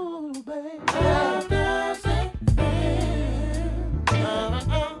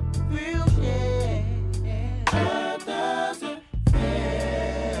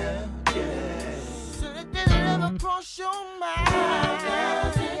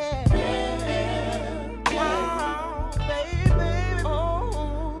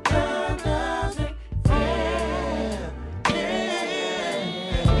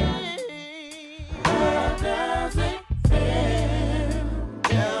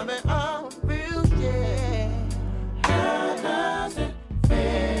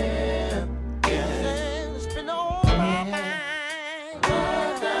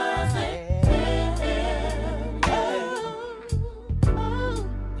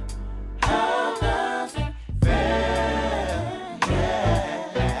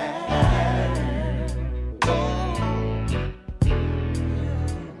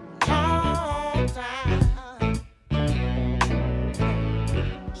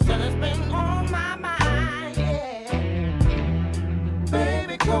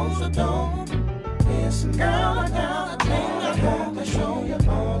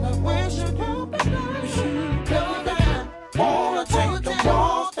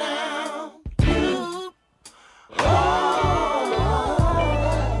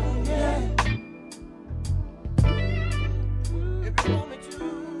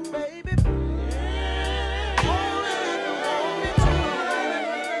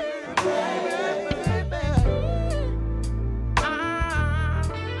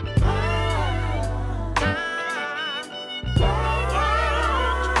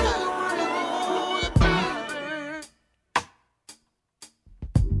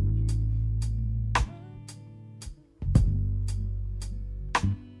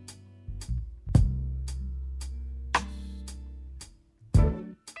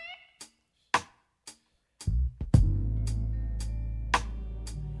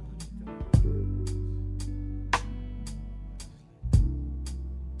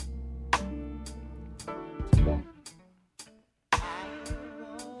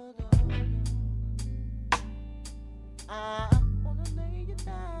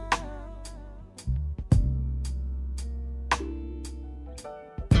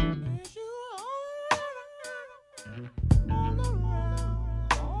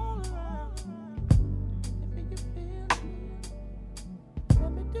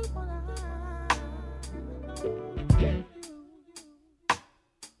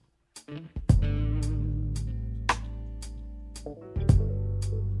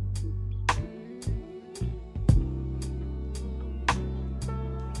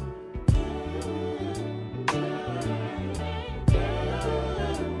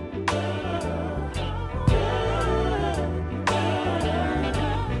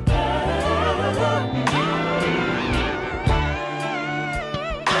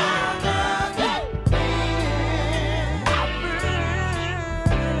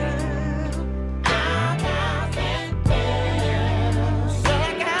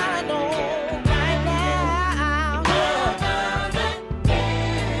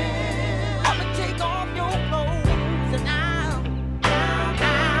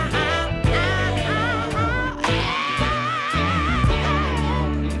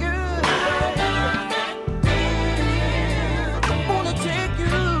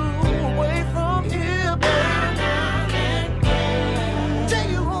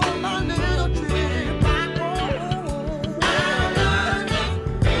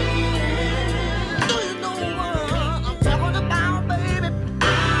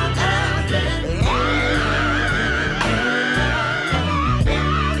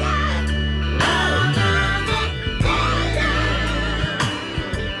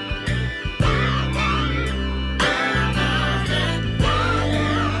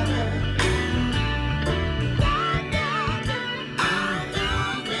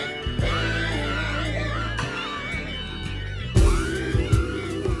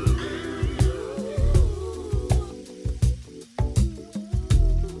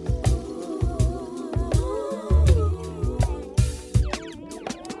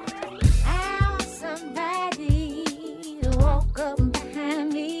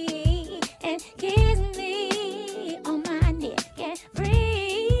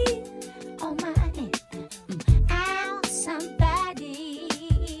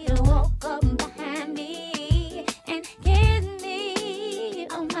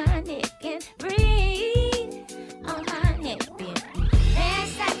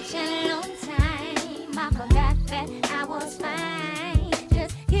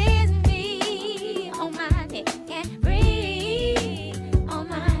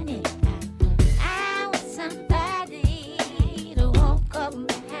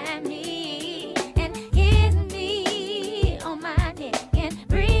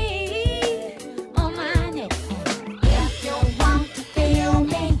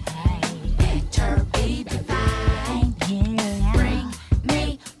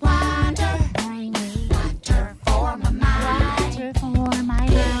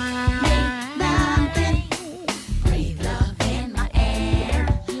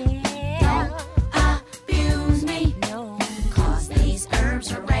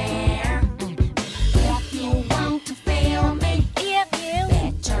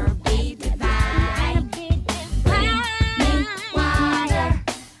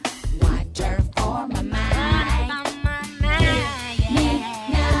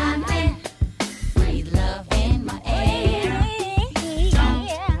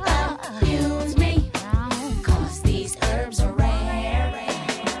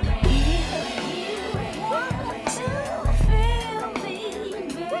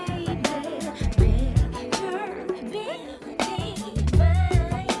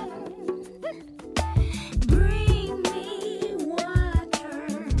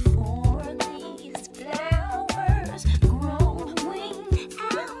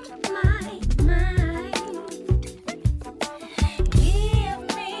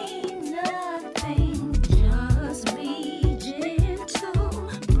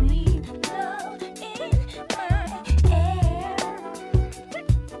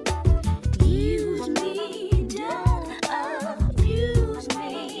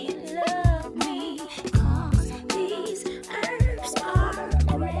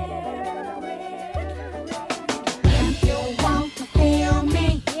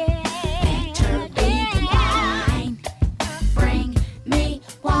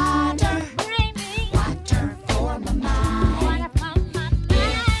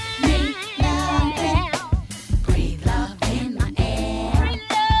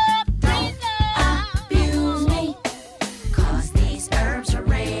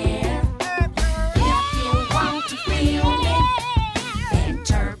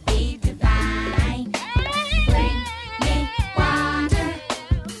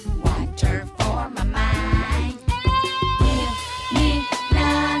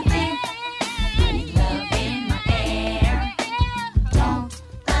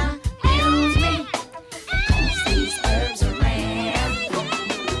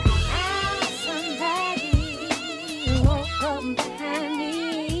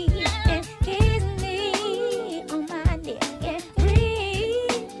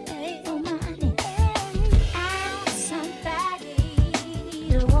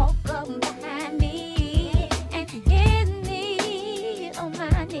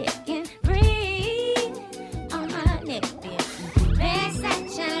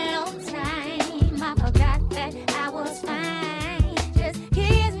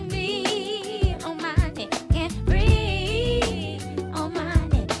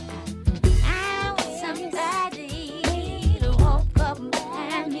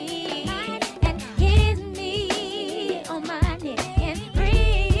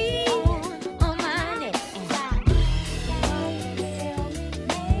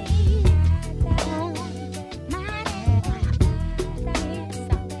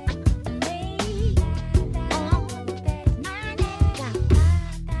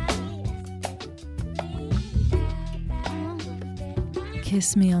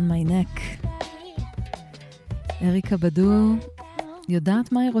 Kiss me on my neck. אריקה בדו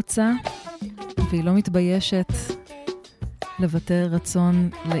יודעת מה היא רוצה, והיא לא מתביישת לוותר רצון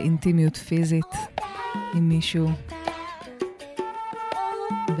לאינטימיות פיזית עם מישהו,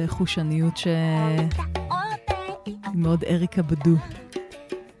 וחושניות שהיא מאוד אריקה בדו.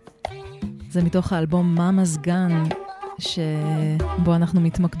 זה מתוך האלבום מאמא's Gun, שבו אנחנו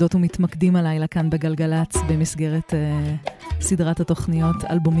מתמקדות ומתמקדים הלילה כאן בגלגלץ במסגרת סדרת התוכניות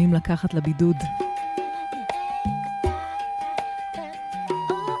אלבומים לקחת לבידוד.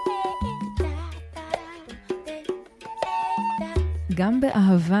 גם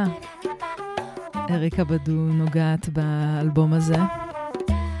באהבה אריקה בדו נוגעת באלבום הזה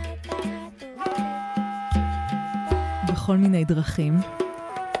בכל מיני דרכים,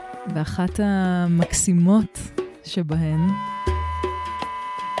 ואחת המקסימות שבהן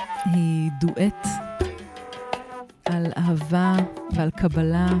היא דואט על אהבה ועל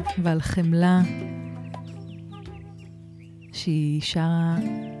קבלה ועל חמלה שהיא שרה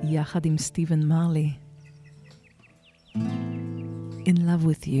יחד עם סטיבן מרלי. In love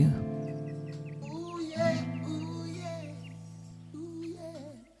with you.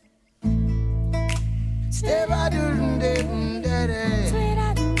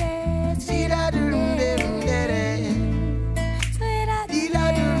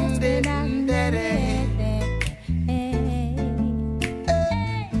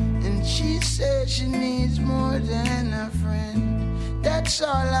 And she said she needs more than a friend. That's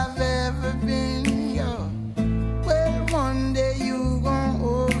all I've ever been, yo. Well, one day you gon'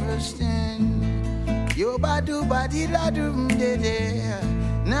 overstand. Yo, badu badi la dum de de.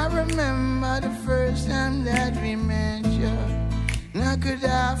 Now remember the first time that we met, yo. Now could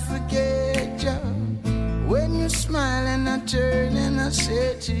I forget, yo? When you smile and I turn and I say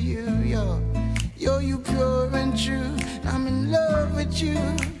to you, yo, yo, you pure and true. I'm in love with you,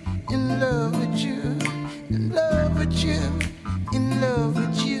 in love with you, in love with you, in love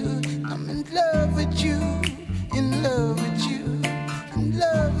with you. I'm in love with you, in love with you, in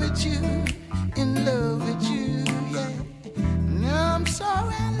love with you, in love with you, yeah. Now I'm so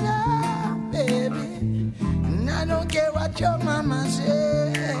in love, baby, and I don't care what your mama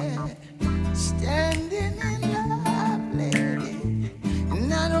said. Standing in love, lady, and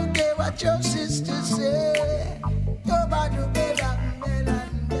I don't care what your sister said. Your body better, better,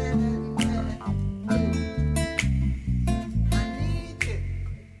 better, better. I need you.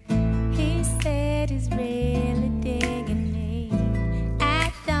 He said he's really digging me.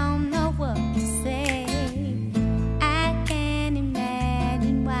 I don't know what to say. I can't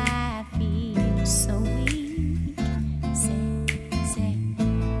imagine why I feel so weak. Say,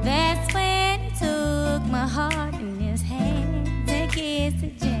 that's when he took my heart in his hands and kissed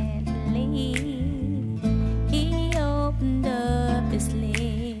it gently. He opened up his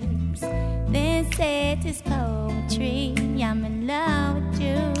lips, then said this poetry. I'm in love with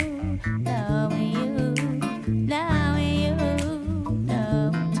you, love with you, love with you,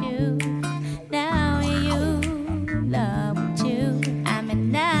 love with you, love with you, love with you. I'm in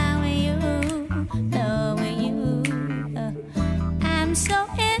love with you, love with you. I'm so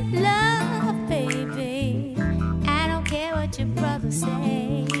in love, baby. I don't care what your brothers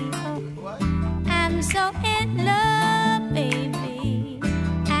say. I'm so in love, baby.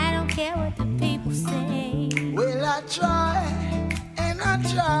 I don't care what the people say. Well, I try, and I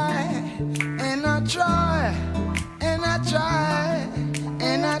try, and I try, and I try,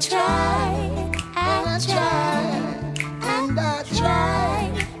 and I try, and I try, and I try,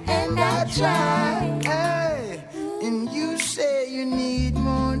 and I try. Hey, and you say you need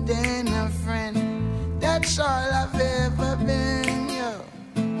more than a friend. That's all I've ever been, yo.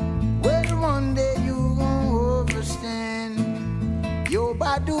 Well, one day you gon' overstand. Yo,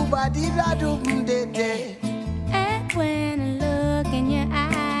 badu badi la dum de de. And when I look in your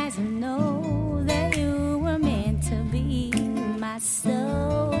eyes, I know that you were meant to be my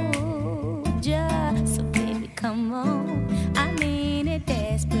soldier. So baby, come on, I mean it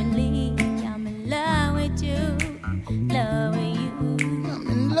desperately. I'm in love with you, love with you. I'm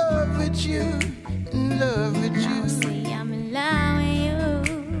in love with you, in love with you. See, I'm in love with you,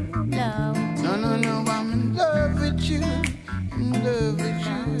 love with you. No, no, no, I'm in love with you, in love with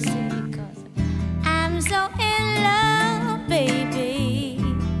you. See, 'cause I'm so in love, baby.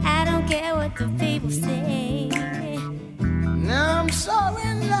 I don't care what the people say. Now I'm so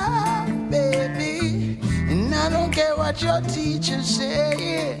in love, baby, and I don't care what your teachers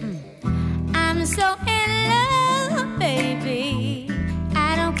say. I'm so in love, baby.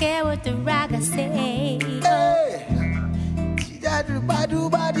 I don't care what the rockers say. Hey, da-do, badu,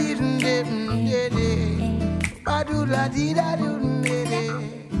 badi, de, de, de. Badu, la, di, da, do, de, de.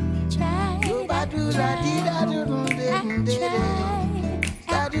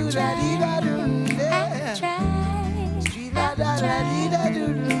 da dee da do de. Street la da da dee da do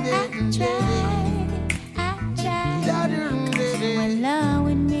de. Da do de. You in love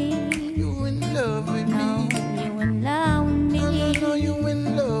with me. You in love with me. You in love with me. No, you in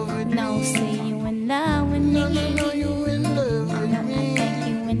love with me. No, say you in love with me. No, you in love with me.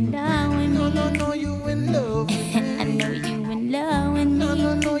 You in love with me. No, you in love with me. I know you in love with me.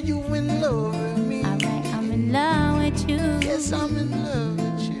 No, you in love with me. Alright, I'm in love with you. Yes, I'm in love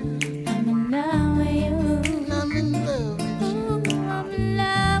with you. I'm in love with you. I'm in love with you. I'm in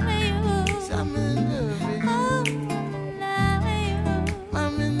love with you. Yes, I'm in love with you.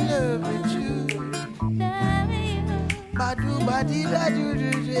 I'm in love with you. Badu badi da do do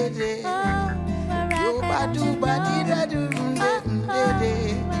de de. Yo badu badi da do de de.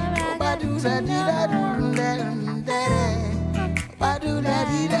 Yo badu da di da do de de. Badu da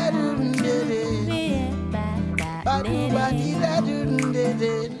di da do de de. Badu badi da do de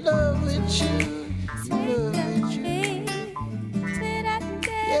de. Love with you. Love with you.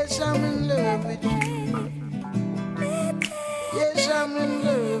 Yes, I'm in love with you. Yes, I'm in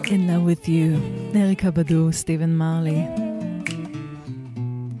love. In Love With You, אריקה בדו, סטיבן מרלי.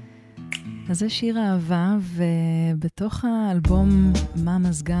 אז זה שיר אהבה, ובתוך האלבום מה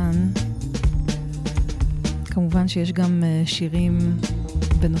מזגן, כמובן שיש גם שירים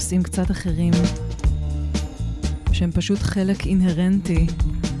בנושאים קצת אחרים, שהם פשוט חלק אינהרנטי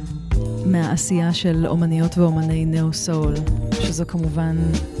מהעשייה של אומניות ואומני נאו-סול, שזו כמובן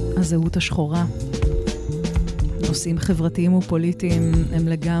הזהות השחורה. נושאים חברתיים ופוליטיים הם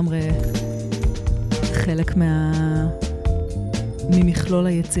לגמרי חלק ממכלול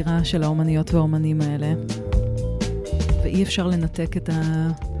היצירה של האומניות והאומנים האלה. ואי אפשר לנתק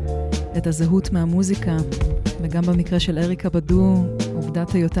את הזהות מהמוזיקה. וגם במקרה של אריקה בדו,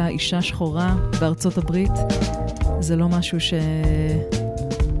 עובדת היותה אישה שחורה בארצות הברית, זה לא משהו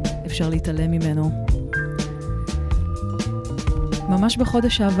שאפשר להתעלם ממנו. ממש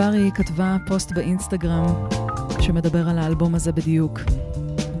בחודש שעבר היא כתבה פוסט באינסטגרם שמדבר על האלבום הזה בדיוק.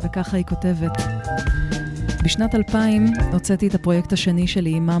 וככה היא כותבת: בשנת 2000 הוצאתי את הפרויקט השני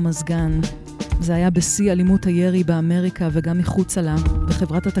שלי עם מה מזגן. זה היה בשיא אלימות הירי באמריקה וגם מחוצה לה,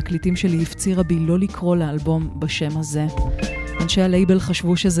 וחברת התקליטים שלי הפצירה בי לא לקרוא לאלבום בשם הזה. אנשי הלייבל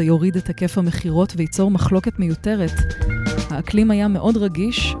חשבו שזה יוריד את היקף המחירות וייצור מחלוקת מיותרת. האקלים היה מאוד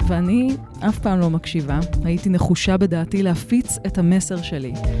רגיש, ואני אף פעם לא מקשיבה. הייתי נחושה בדעתי להפיץ את המסר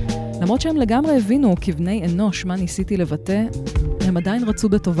שלי. למרות שהם לגמרי הבינו כבני אנוש מה ניסיתי לבטא, הם עדיין רצו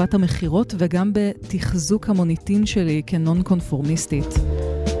בטובת המחירות וגם בתחזוק המוניטין שלי כנון קונפורמיסטית.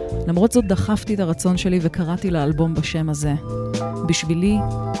 למרות זאת דחפתי את הרצון שלי וקראתי לאלבום בשם הזה. בשבילי,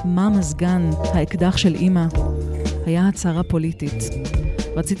 מה מזגן, האקדח של אמא, היה הצהרה פוליטית.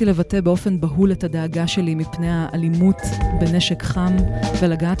 רציתי לבטא באופן בהול את הדאגה שלי מפני האלימות בנשק חם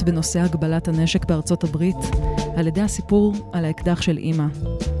ולגעת בנושא הגבלת הנשק בארצות הברית על ידי הסיפור על האקדח של אמא.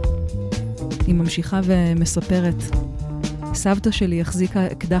 היא ממשיכה ומספרת: סבתא שלי החזיקה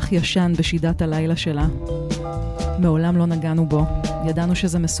אקדח ישן בשידת הלילה שלה. מעולם לא נגענו בו. ידענו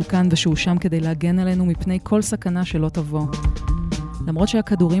שזה מסוכן ושהוא שם כדי להגן עלינו מפני כל סכנה שלא תבוא. למרות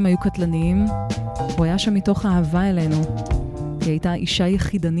שהכדורים היו קטלניים, הוא היה שם מתוך אהבה אלינו. היא הייתה אישה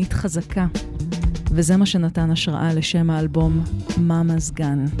יחידנית חזקה, וזה מה שנתן השראה לשם האלבום מה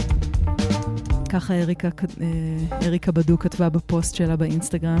מזגן. ככה אריקה בדו כתבה בפוסט שלה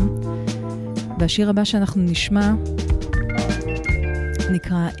באינסטגרם. והשיר הבא שאנחנו נשמע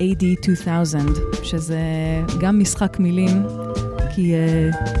נקרא AD 2000, שזה גם משחק מילים, כי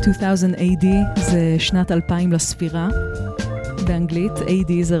 2000 AD זה שנת 2000 לספירה באנגלית.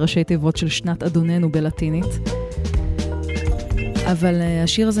 AD זה ראשי תיבות של שנת אדוננו בלטינית. אבל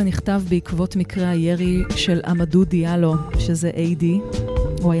השיר הזה נכתב בעקבות מקרה הירי של אמדו דיאלו, שזה AD.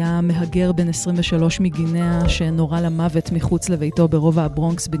 הוא היה מהגר בן 23 מגינאה שנורה למוות מחוץ לביתו ברובע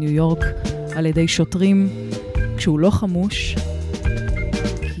הברונקס בניו יורק על ידי שוטרים כשהוא לא חמוש,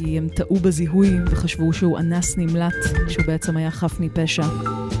 כי הם טעו בזיהוי וחשבו שהוא אנס נמלט כשהוא בעצם היה חף מפשע.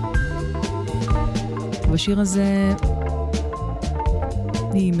 בשיר הזה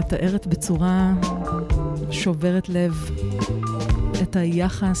היא מתארת בצורה שוברת לב את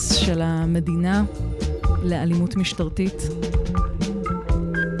היחס של המדינה לאלימות משטרתית,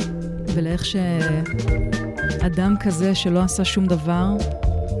 ולאיך שאדם כזה שלא עשה שום דבר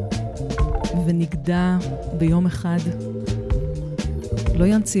ונגדע ביום אחד, לא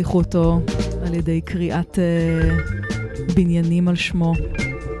ינציחו אותו על ידי קריאת בניינים על שמו.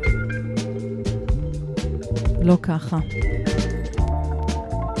 לא ככה.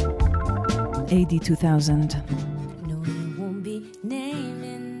 AD 2000.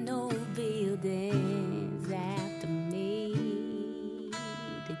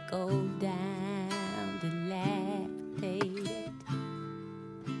 to go down dilapidated.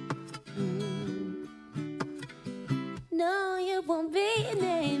 No, you won't be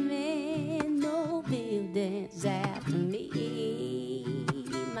naming no buildings after me.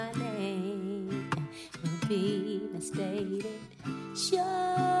 My name will be misstated. Surely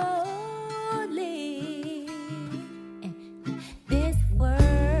this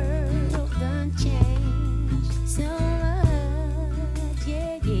world done changed so much,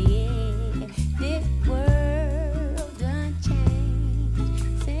 yeah, yeah. This world done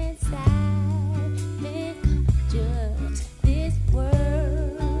changed since I've been conscious. This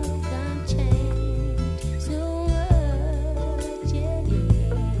world done changed so much, yeah,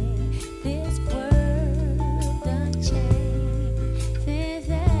 yeah. This world done changed since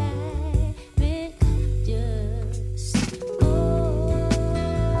I've been conscious.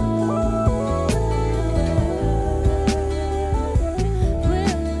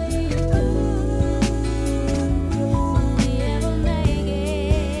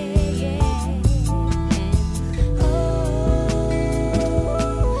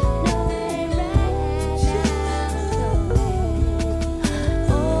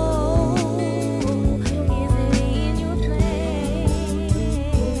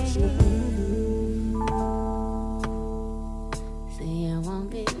 See, I won't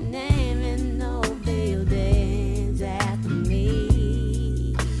be naming no buildings after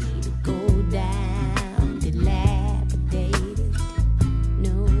me to go down dilapidated.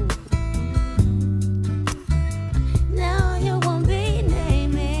 No, no, you won't be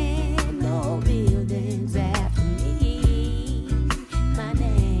naming no buildings after me. My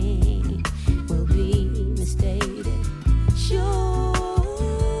name will be misstated. Surely,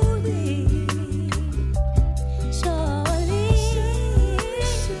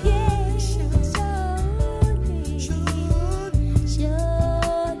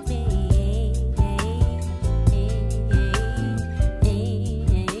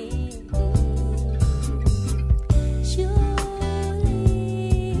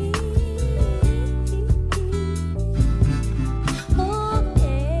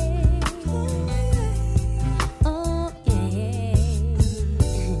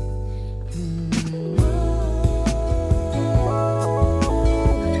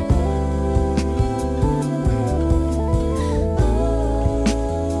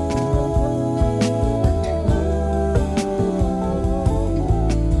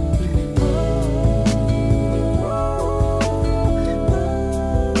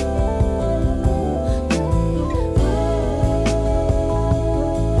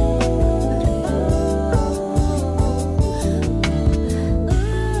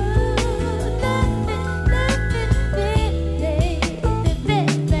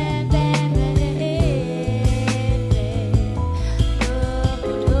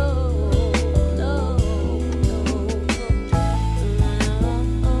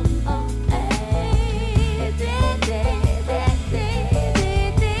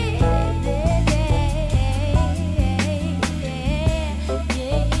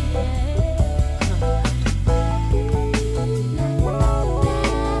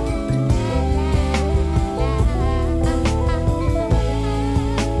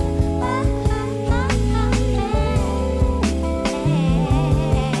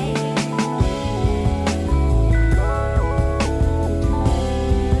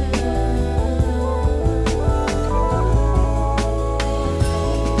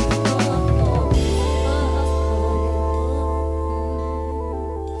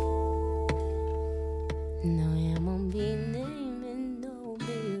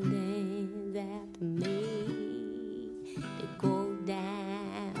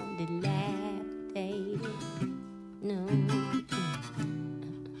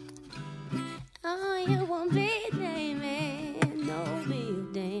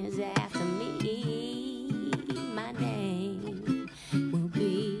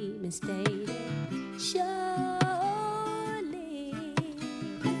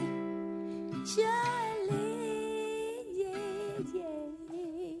 surely, yeah,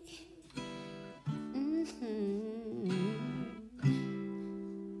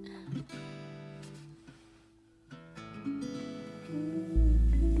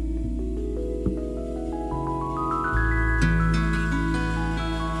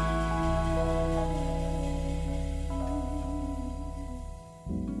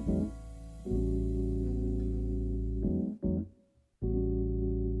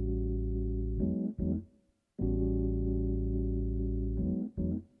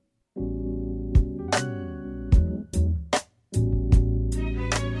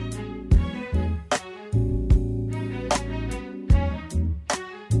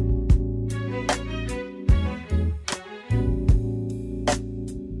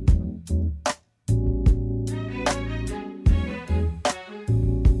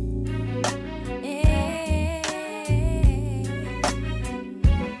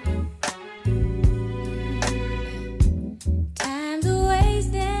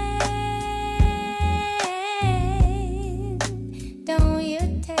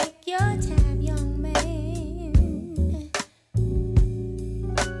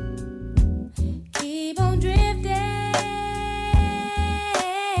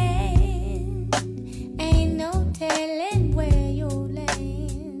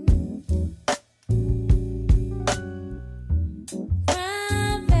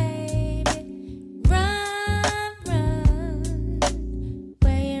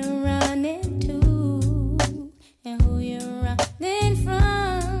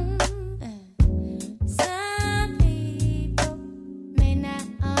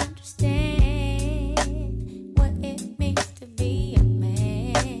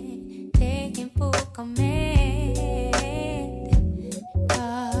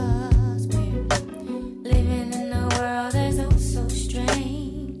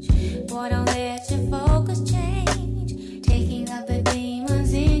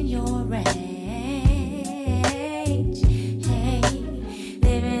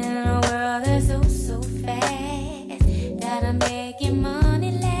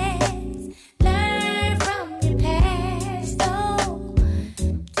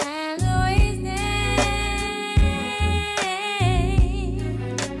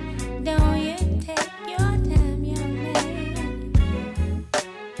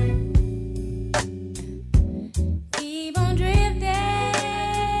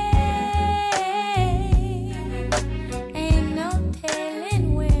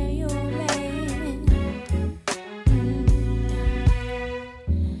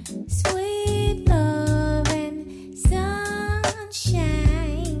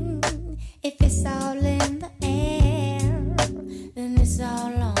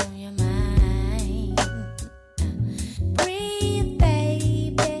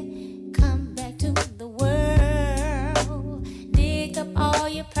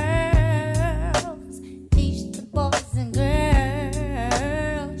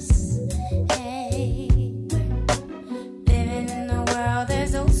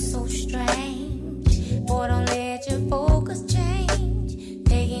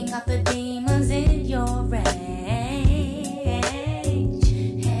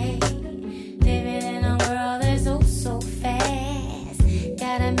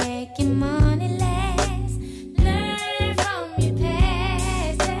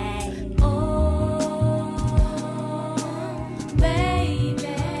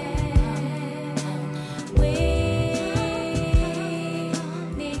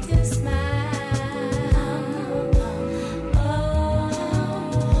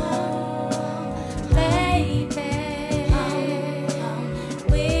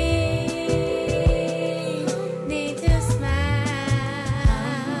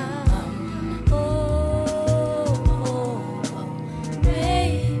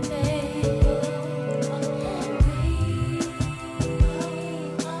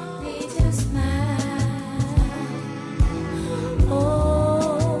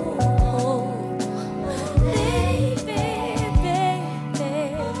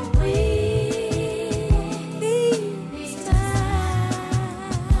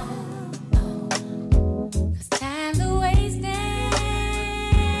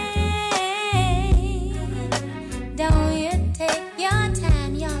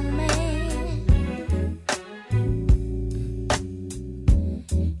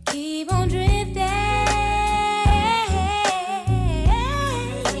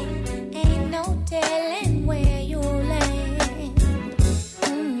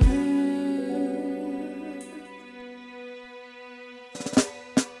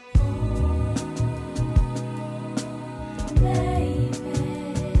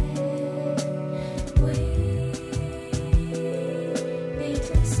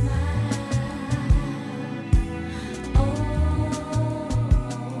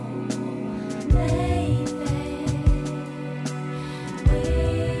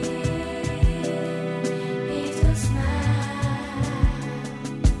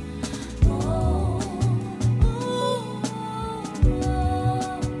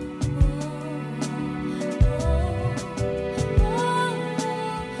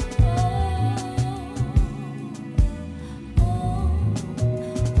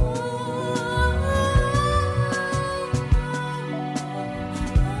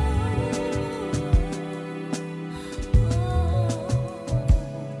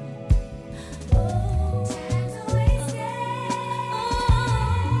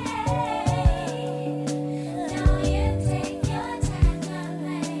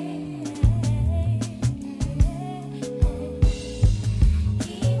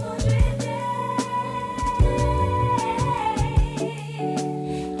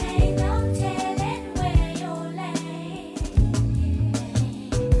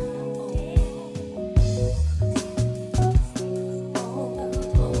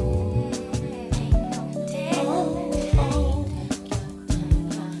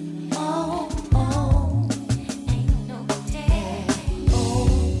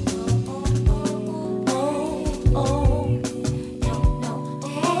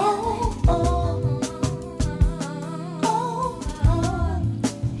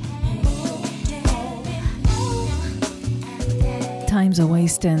 Times are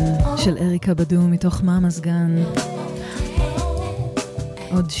Wasting של אריקה בדו מתוך מה מזגן.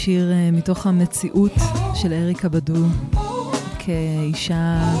 עוד שיר מתוך המציאות של אריקה בדו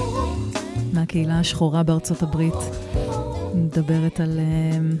כאישה מהקהילה השחורה בארצות הברית. מדברת על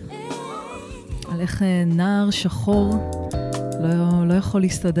איך נער שחור לא יכול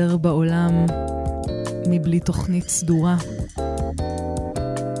להסתדר בעולם מבלי תוכנית סדורה.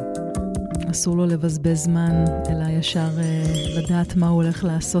 אסור לו לבזבז זמן, אלא ישר לדעת מה הוא הולך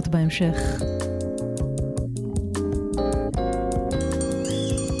לעשות בהמשך.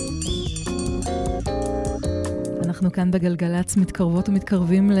 אנחנו כאן בגלגלץ מתקרבות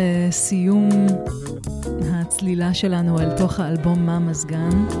ומתקרבים לסיום הצלילה שלנו אל תוך האלבום מה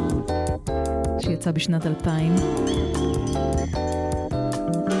מזגן, שיצא בשנת 2000.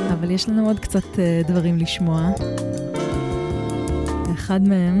 אבל יש לנו עוד קצת דברים לשמוע. אחד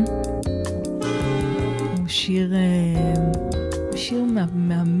מהם הוא שיר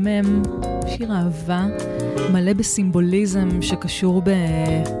מהמם, שיר אהבה, מלא בסימבוליזם שקשור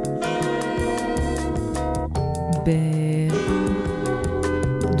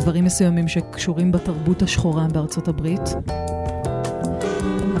בדברים מסוימים שקשורים בתרבות השחורה בארצות הברית.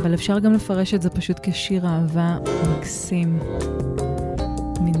 אבל אפשר גם לפרש את זה פשוט כשיר אהבה מקסים.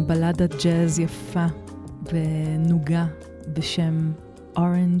 מין בלדת ג'אז יפה ונוגה בשם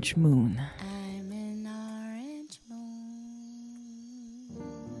Orange Moon. I'm an orange moon.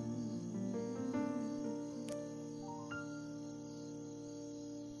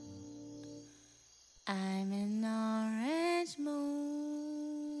 I'm an orange moon.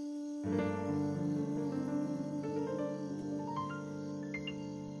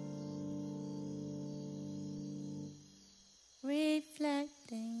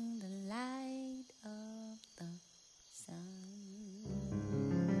 Reflecting the light of the sun.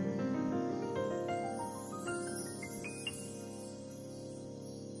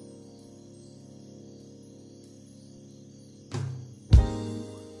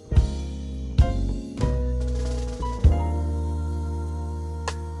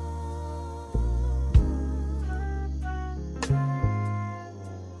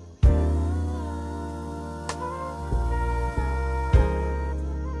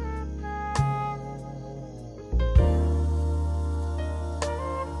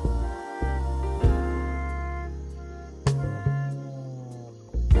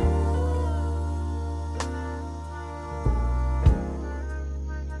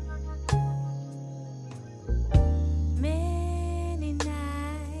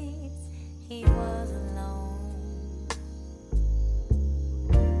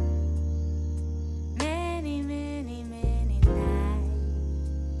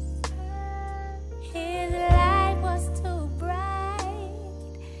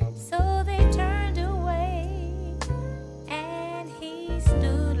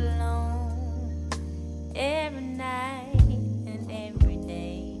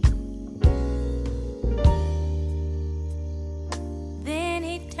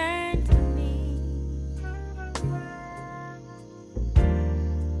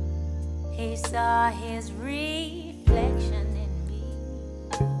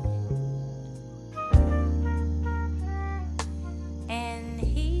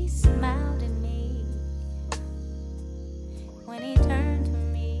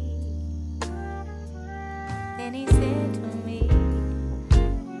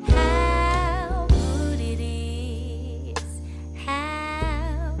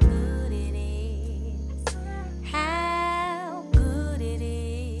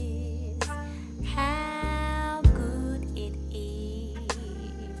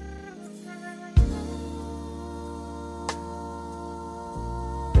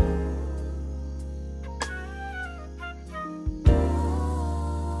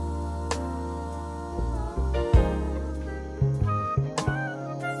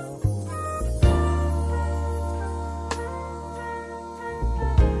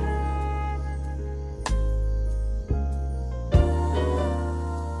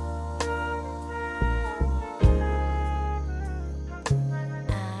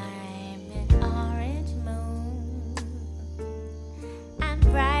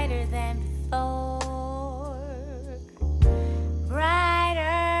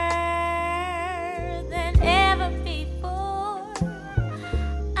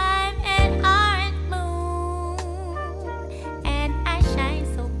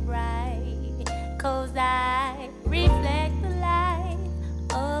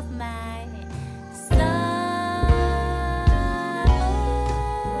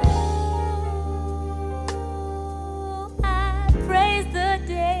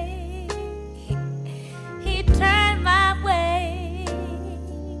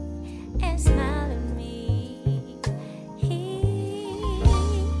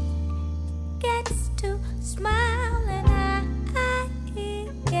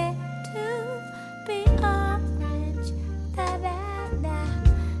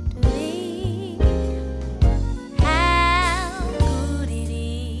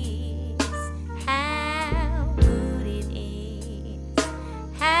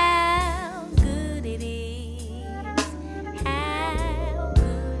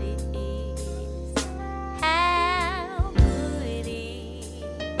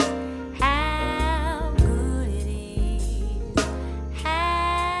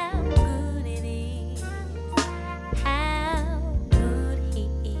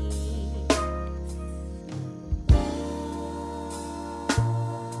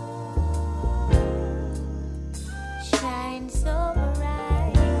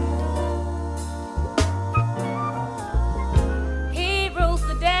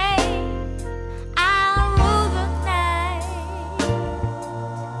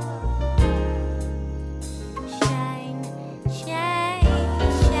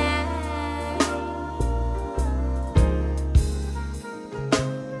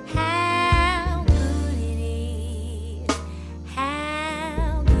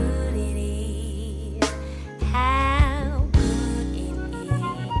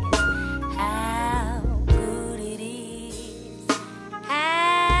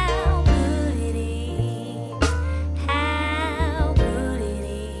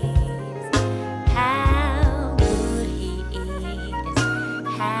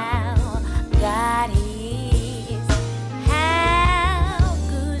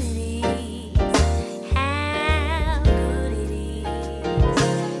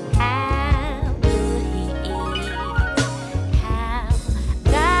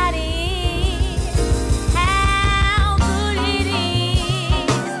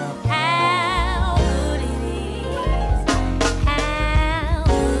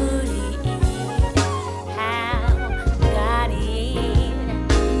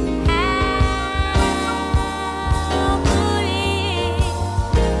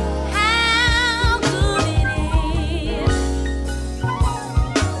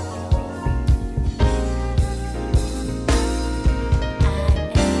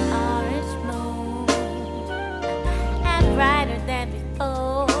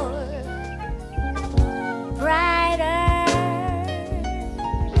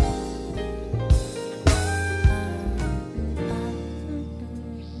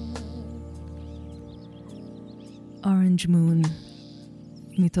 Orange Moon,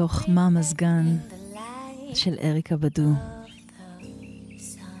 מתוך מאמא's Gun של אריקה בדו.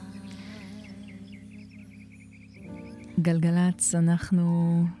 גלגלץ,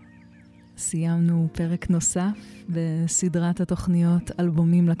 אנחנו סיימנו פרק נוסף בסדרת התוכניות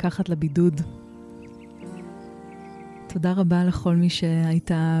אלבומים לקחת לבידוד. תודה רבה לכל מי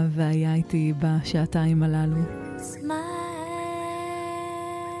שהייתה והיה איתי בשעתיים הללו.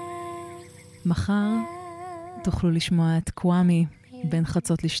 מחר תוכלו לשמוע את קוואמי בין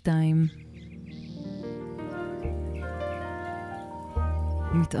חצות לשתיים.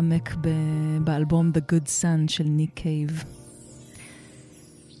 מתעמק באלבום The Good Son של ניק קייב.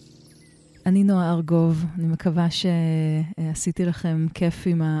 אני נועה ארגוב, אני מקווה שעשיתי לכם כיף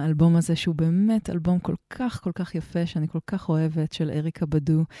עם האלבום הזה, שהוא באמת אלבום כל כך יפה, שאני כל כך אוהבת, של אריקה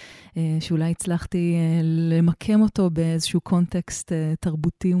בדו, שאולי הצלחתי למקם אותו באיזשהו קונטקסט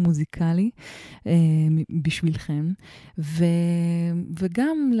תרבותי ומוזיקלי בשבילכם,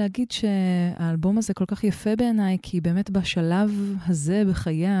 וגם להגיד שהאלבום הזה כל כך יפה בעיניי, כי באמת בשלב הזה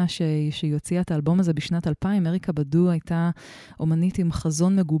בחייה, שהיא הוציאה את האלבום הזה בשנת 2000, אריקה בדו הייתה אומנית עם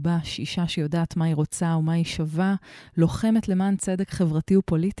חזון מגובש, אישה שיודעת מה היא רוצה ומה היא שווה, לוחמת למען צדק חברתי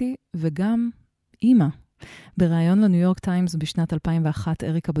ופוליטי, וגם אימא. בראיון לניו יורק טיימס בשנת 2001,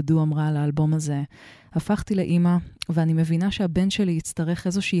 אריקה בדו אמרה על האלבום הזה, הפכתי לאימא, ואני מבינה שהבן שלי יצטרך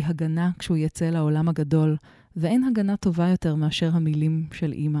איזושהי הגנה כשהוא יצא לעולם הגדול, ואין הגנה טובה יותר מאשר המילים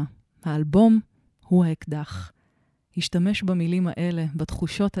של אימא. האלבום הוא האקדח. השתמש במילים האלה,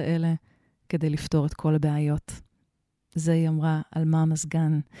 בתחושות האלה, כדי לפתור את כל הבעיות. זה היא אמרה על מאמא's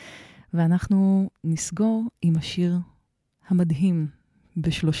Gun. ואנחנו נסגור עם השיר המדהים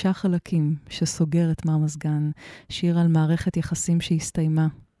ב3 חלקים שסוגר את מאמא's Gun, שיר על מערכת יחסים שהסתיימה,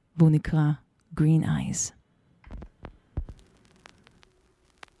 והוא נקרא Green Eyes.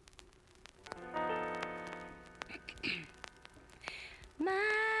 My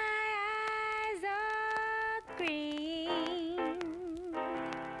eyes are green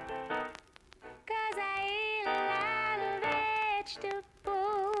 'cause I eat a lot of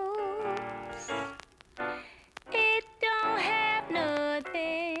vegetables. It don't have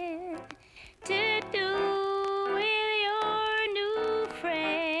nothing to do with your new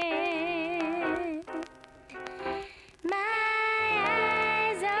friend. My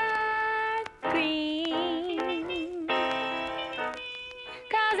eyes are green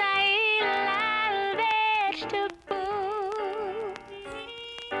 'cause I eat a lot of vegetables.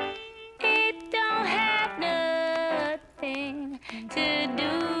 It don't have nothing to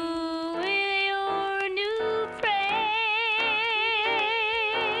do with your new friend.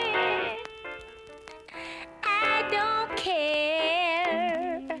 I don't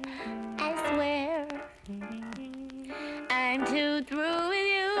care, I swear. I'm too through with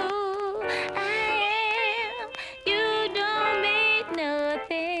you. I am. You don't mean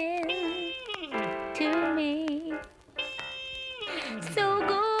nothing to me. So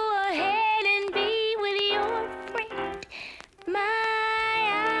go ahead and be with your friend. My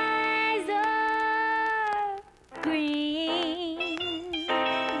eyes are green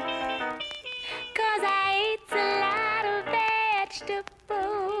 'cause I eat a lot of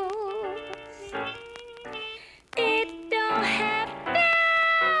vegetables. It don't have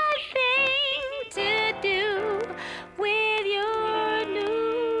nothing to do with your new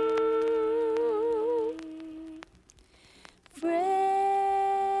friend.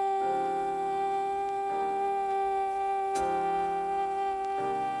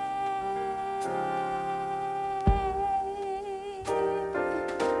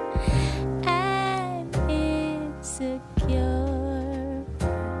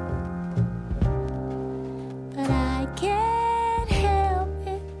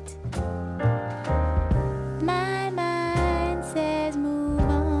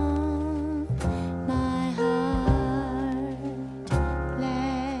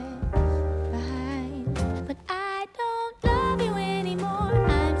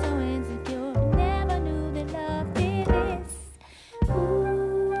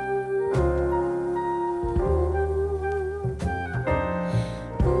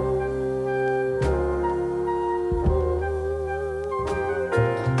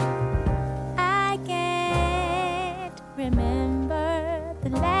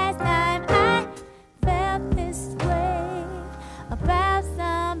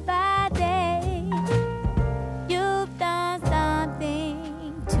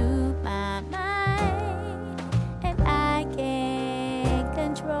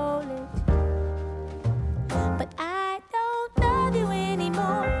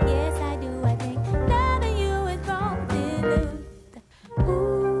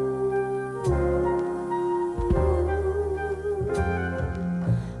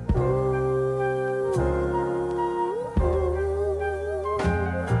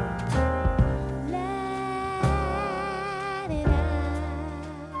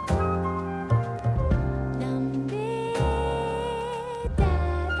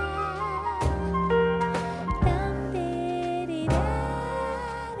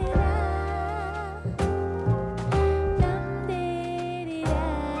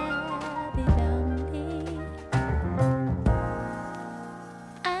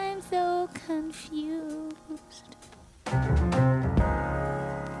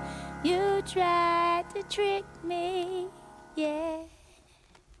 tried to trick me, yeah.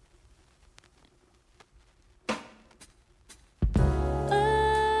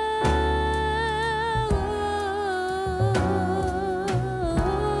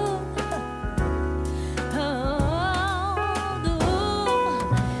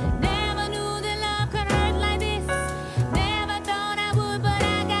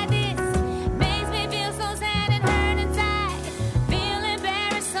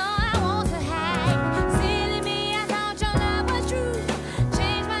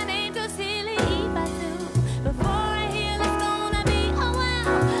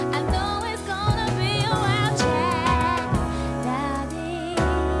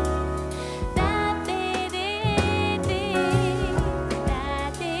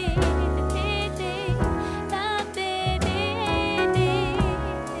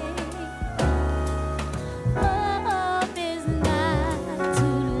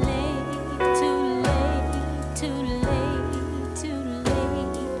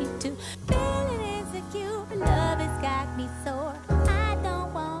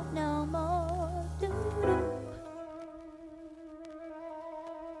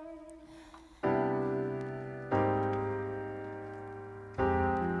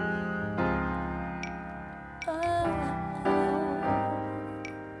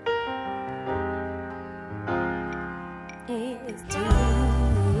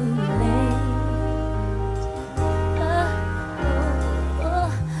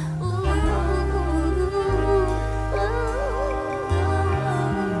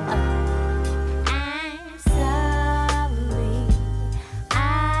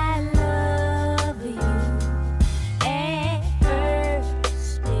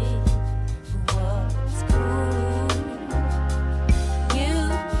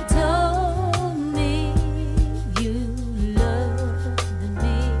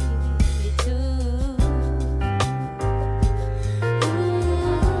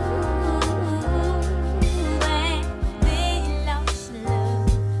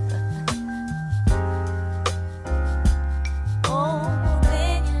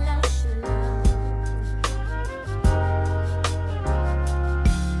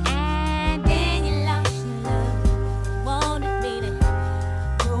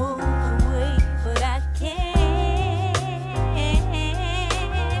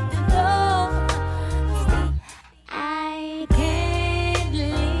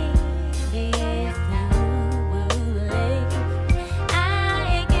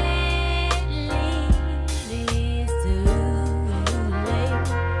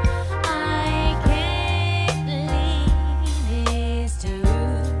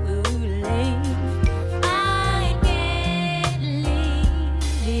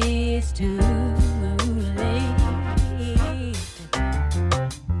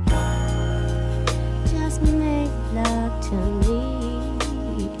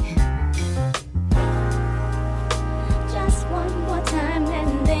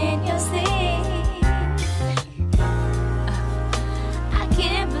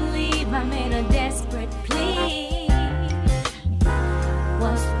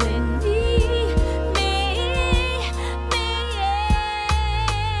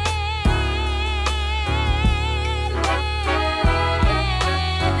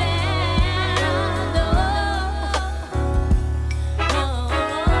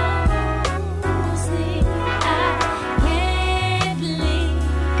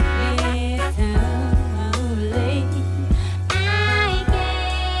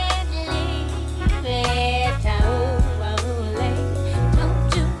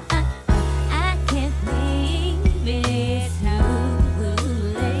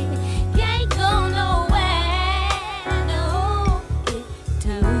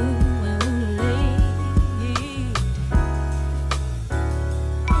 Too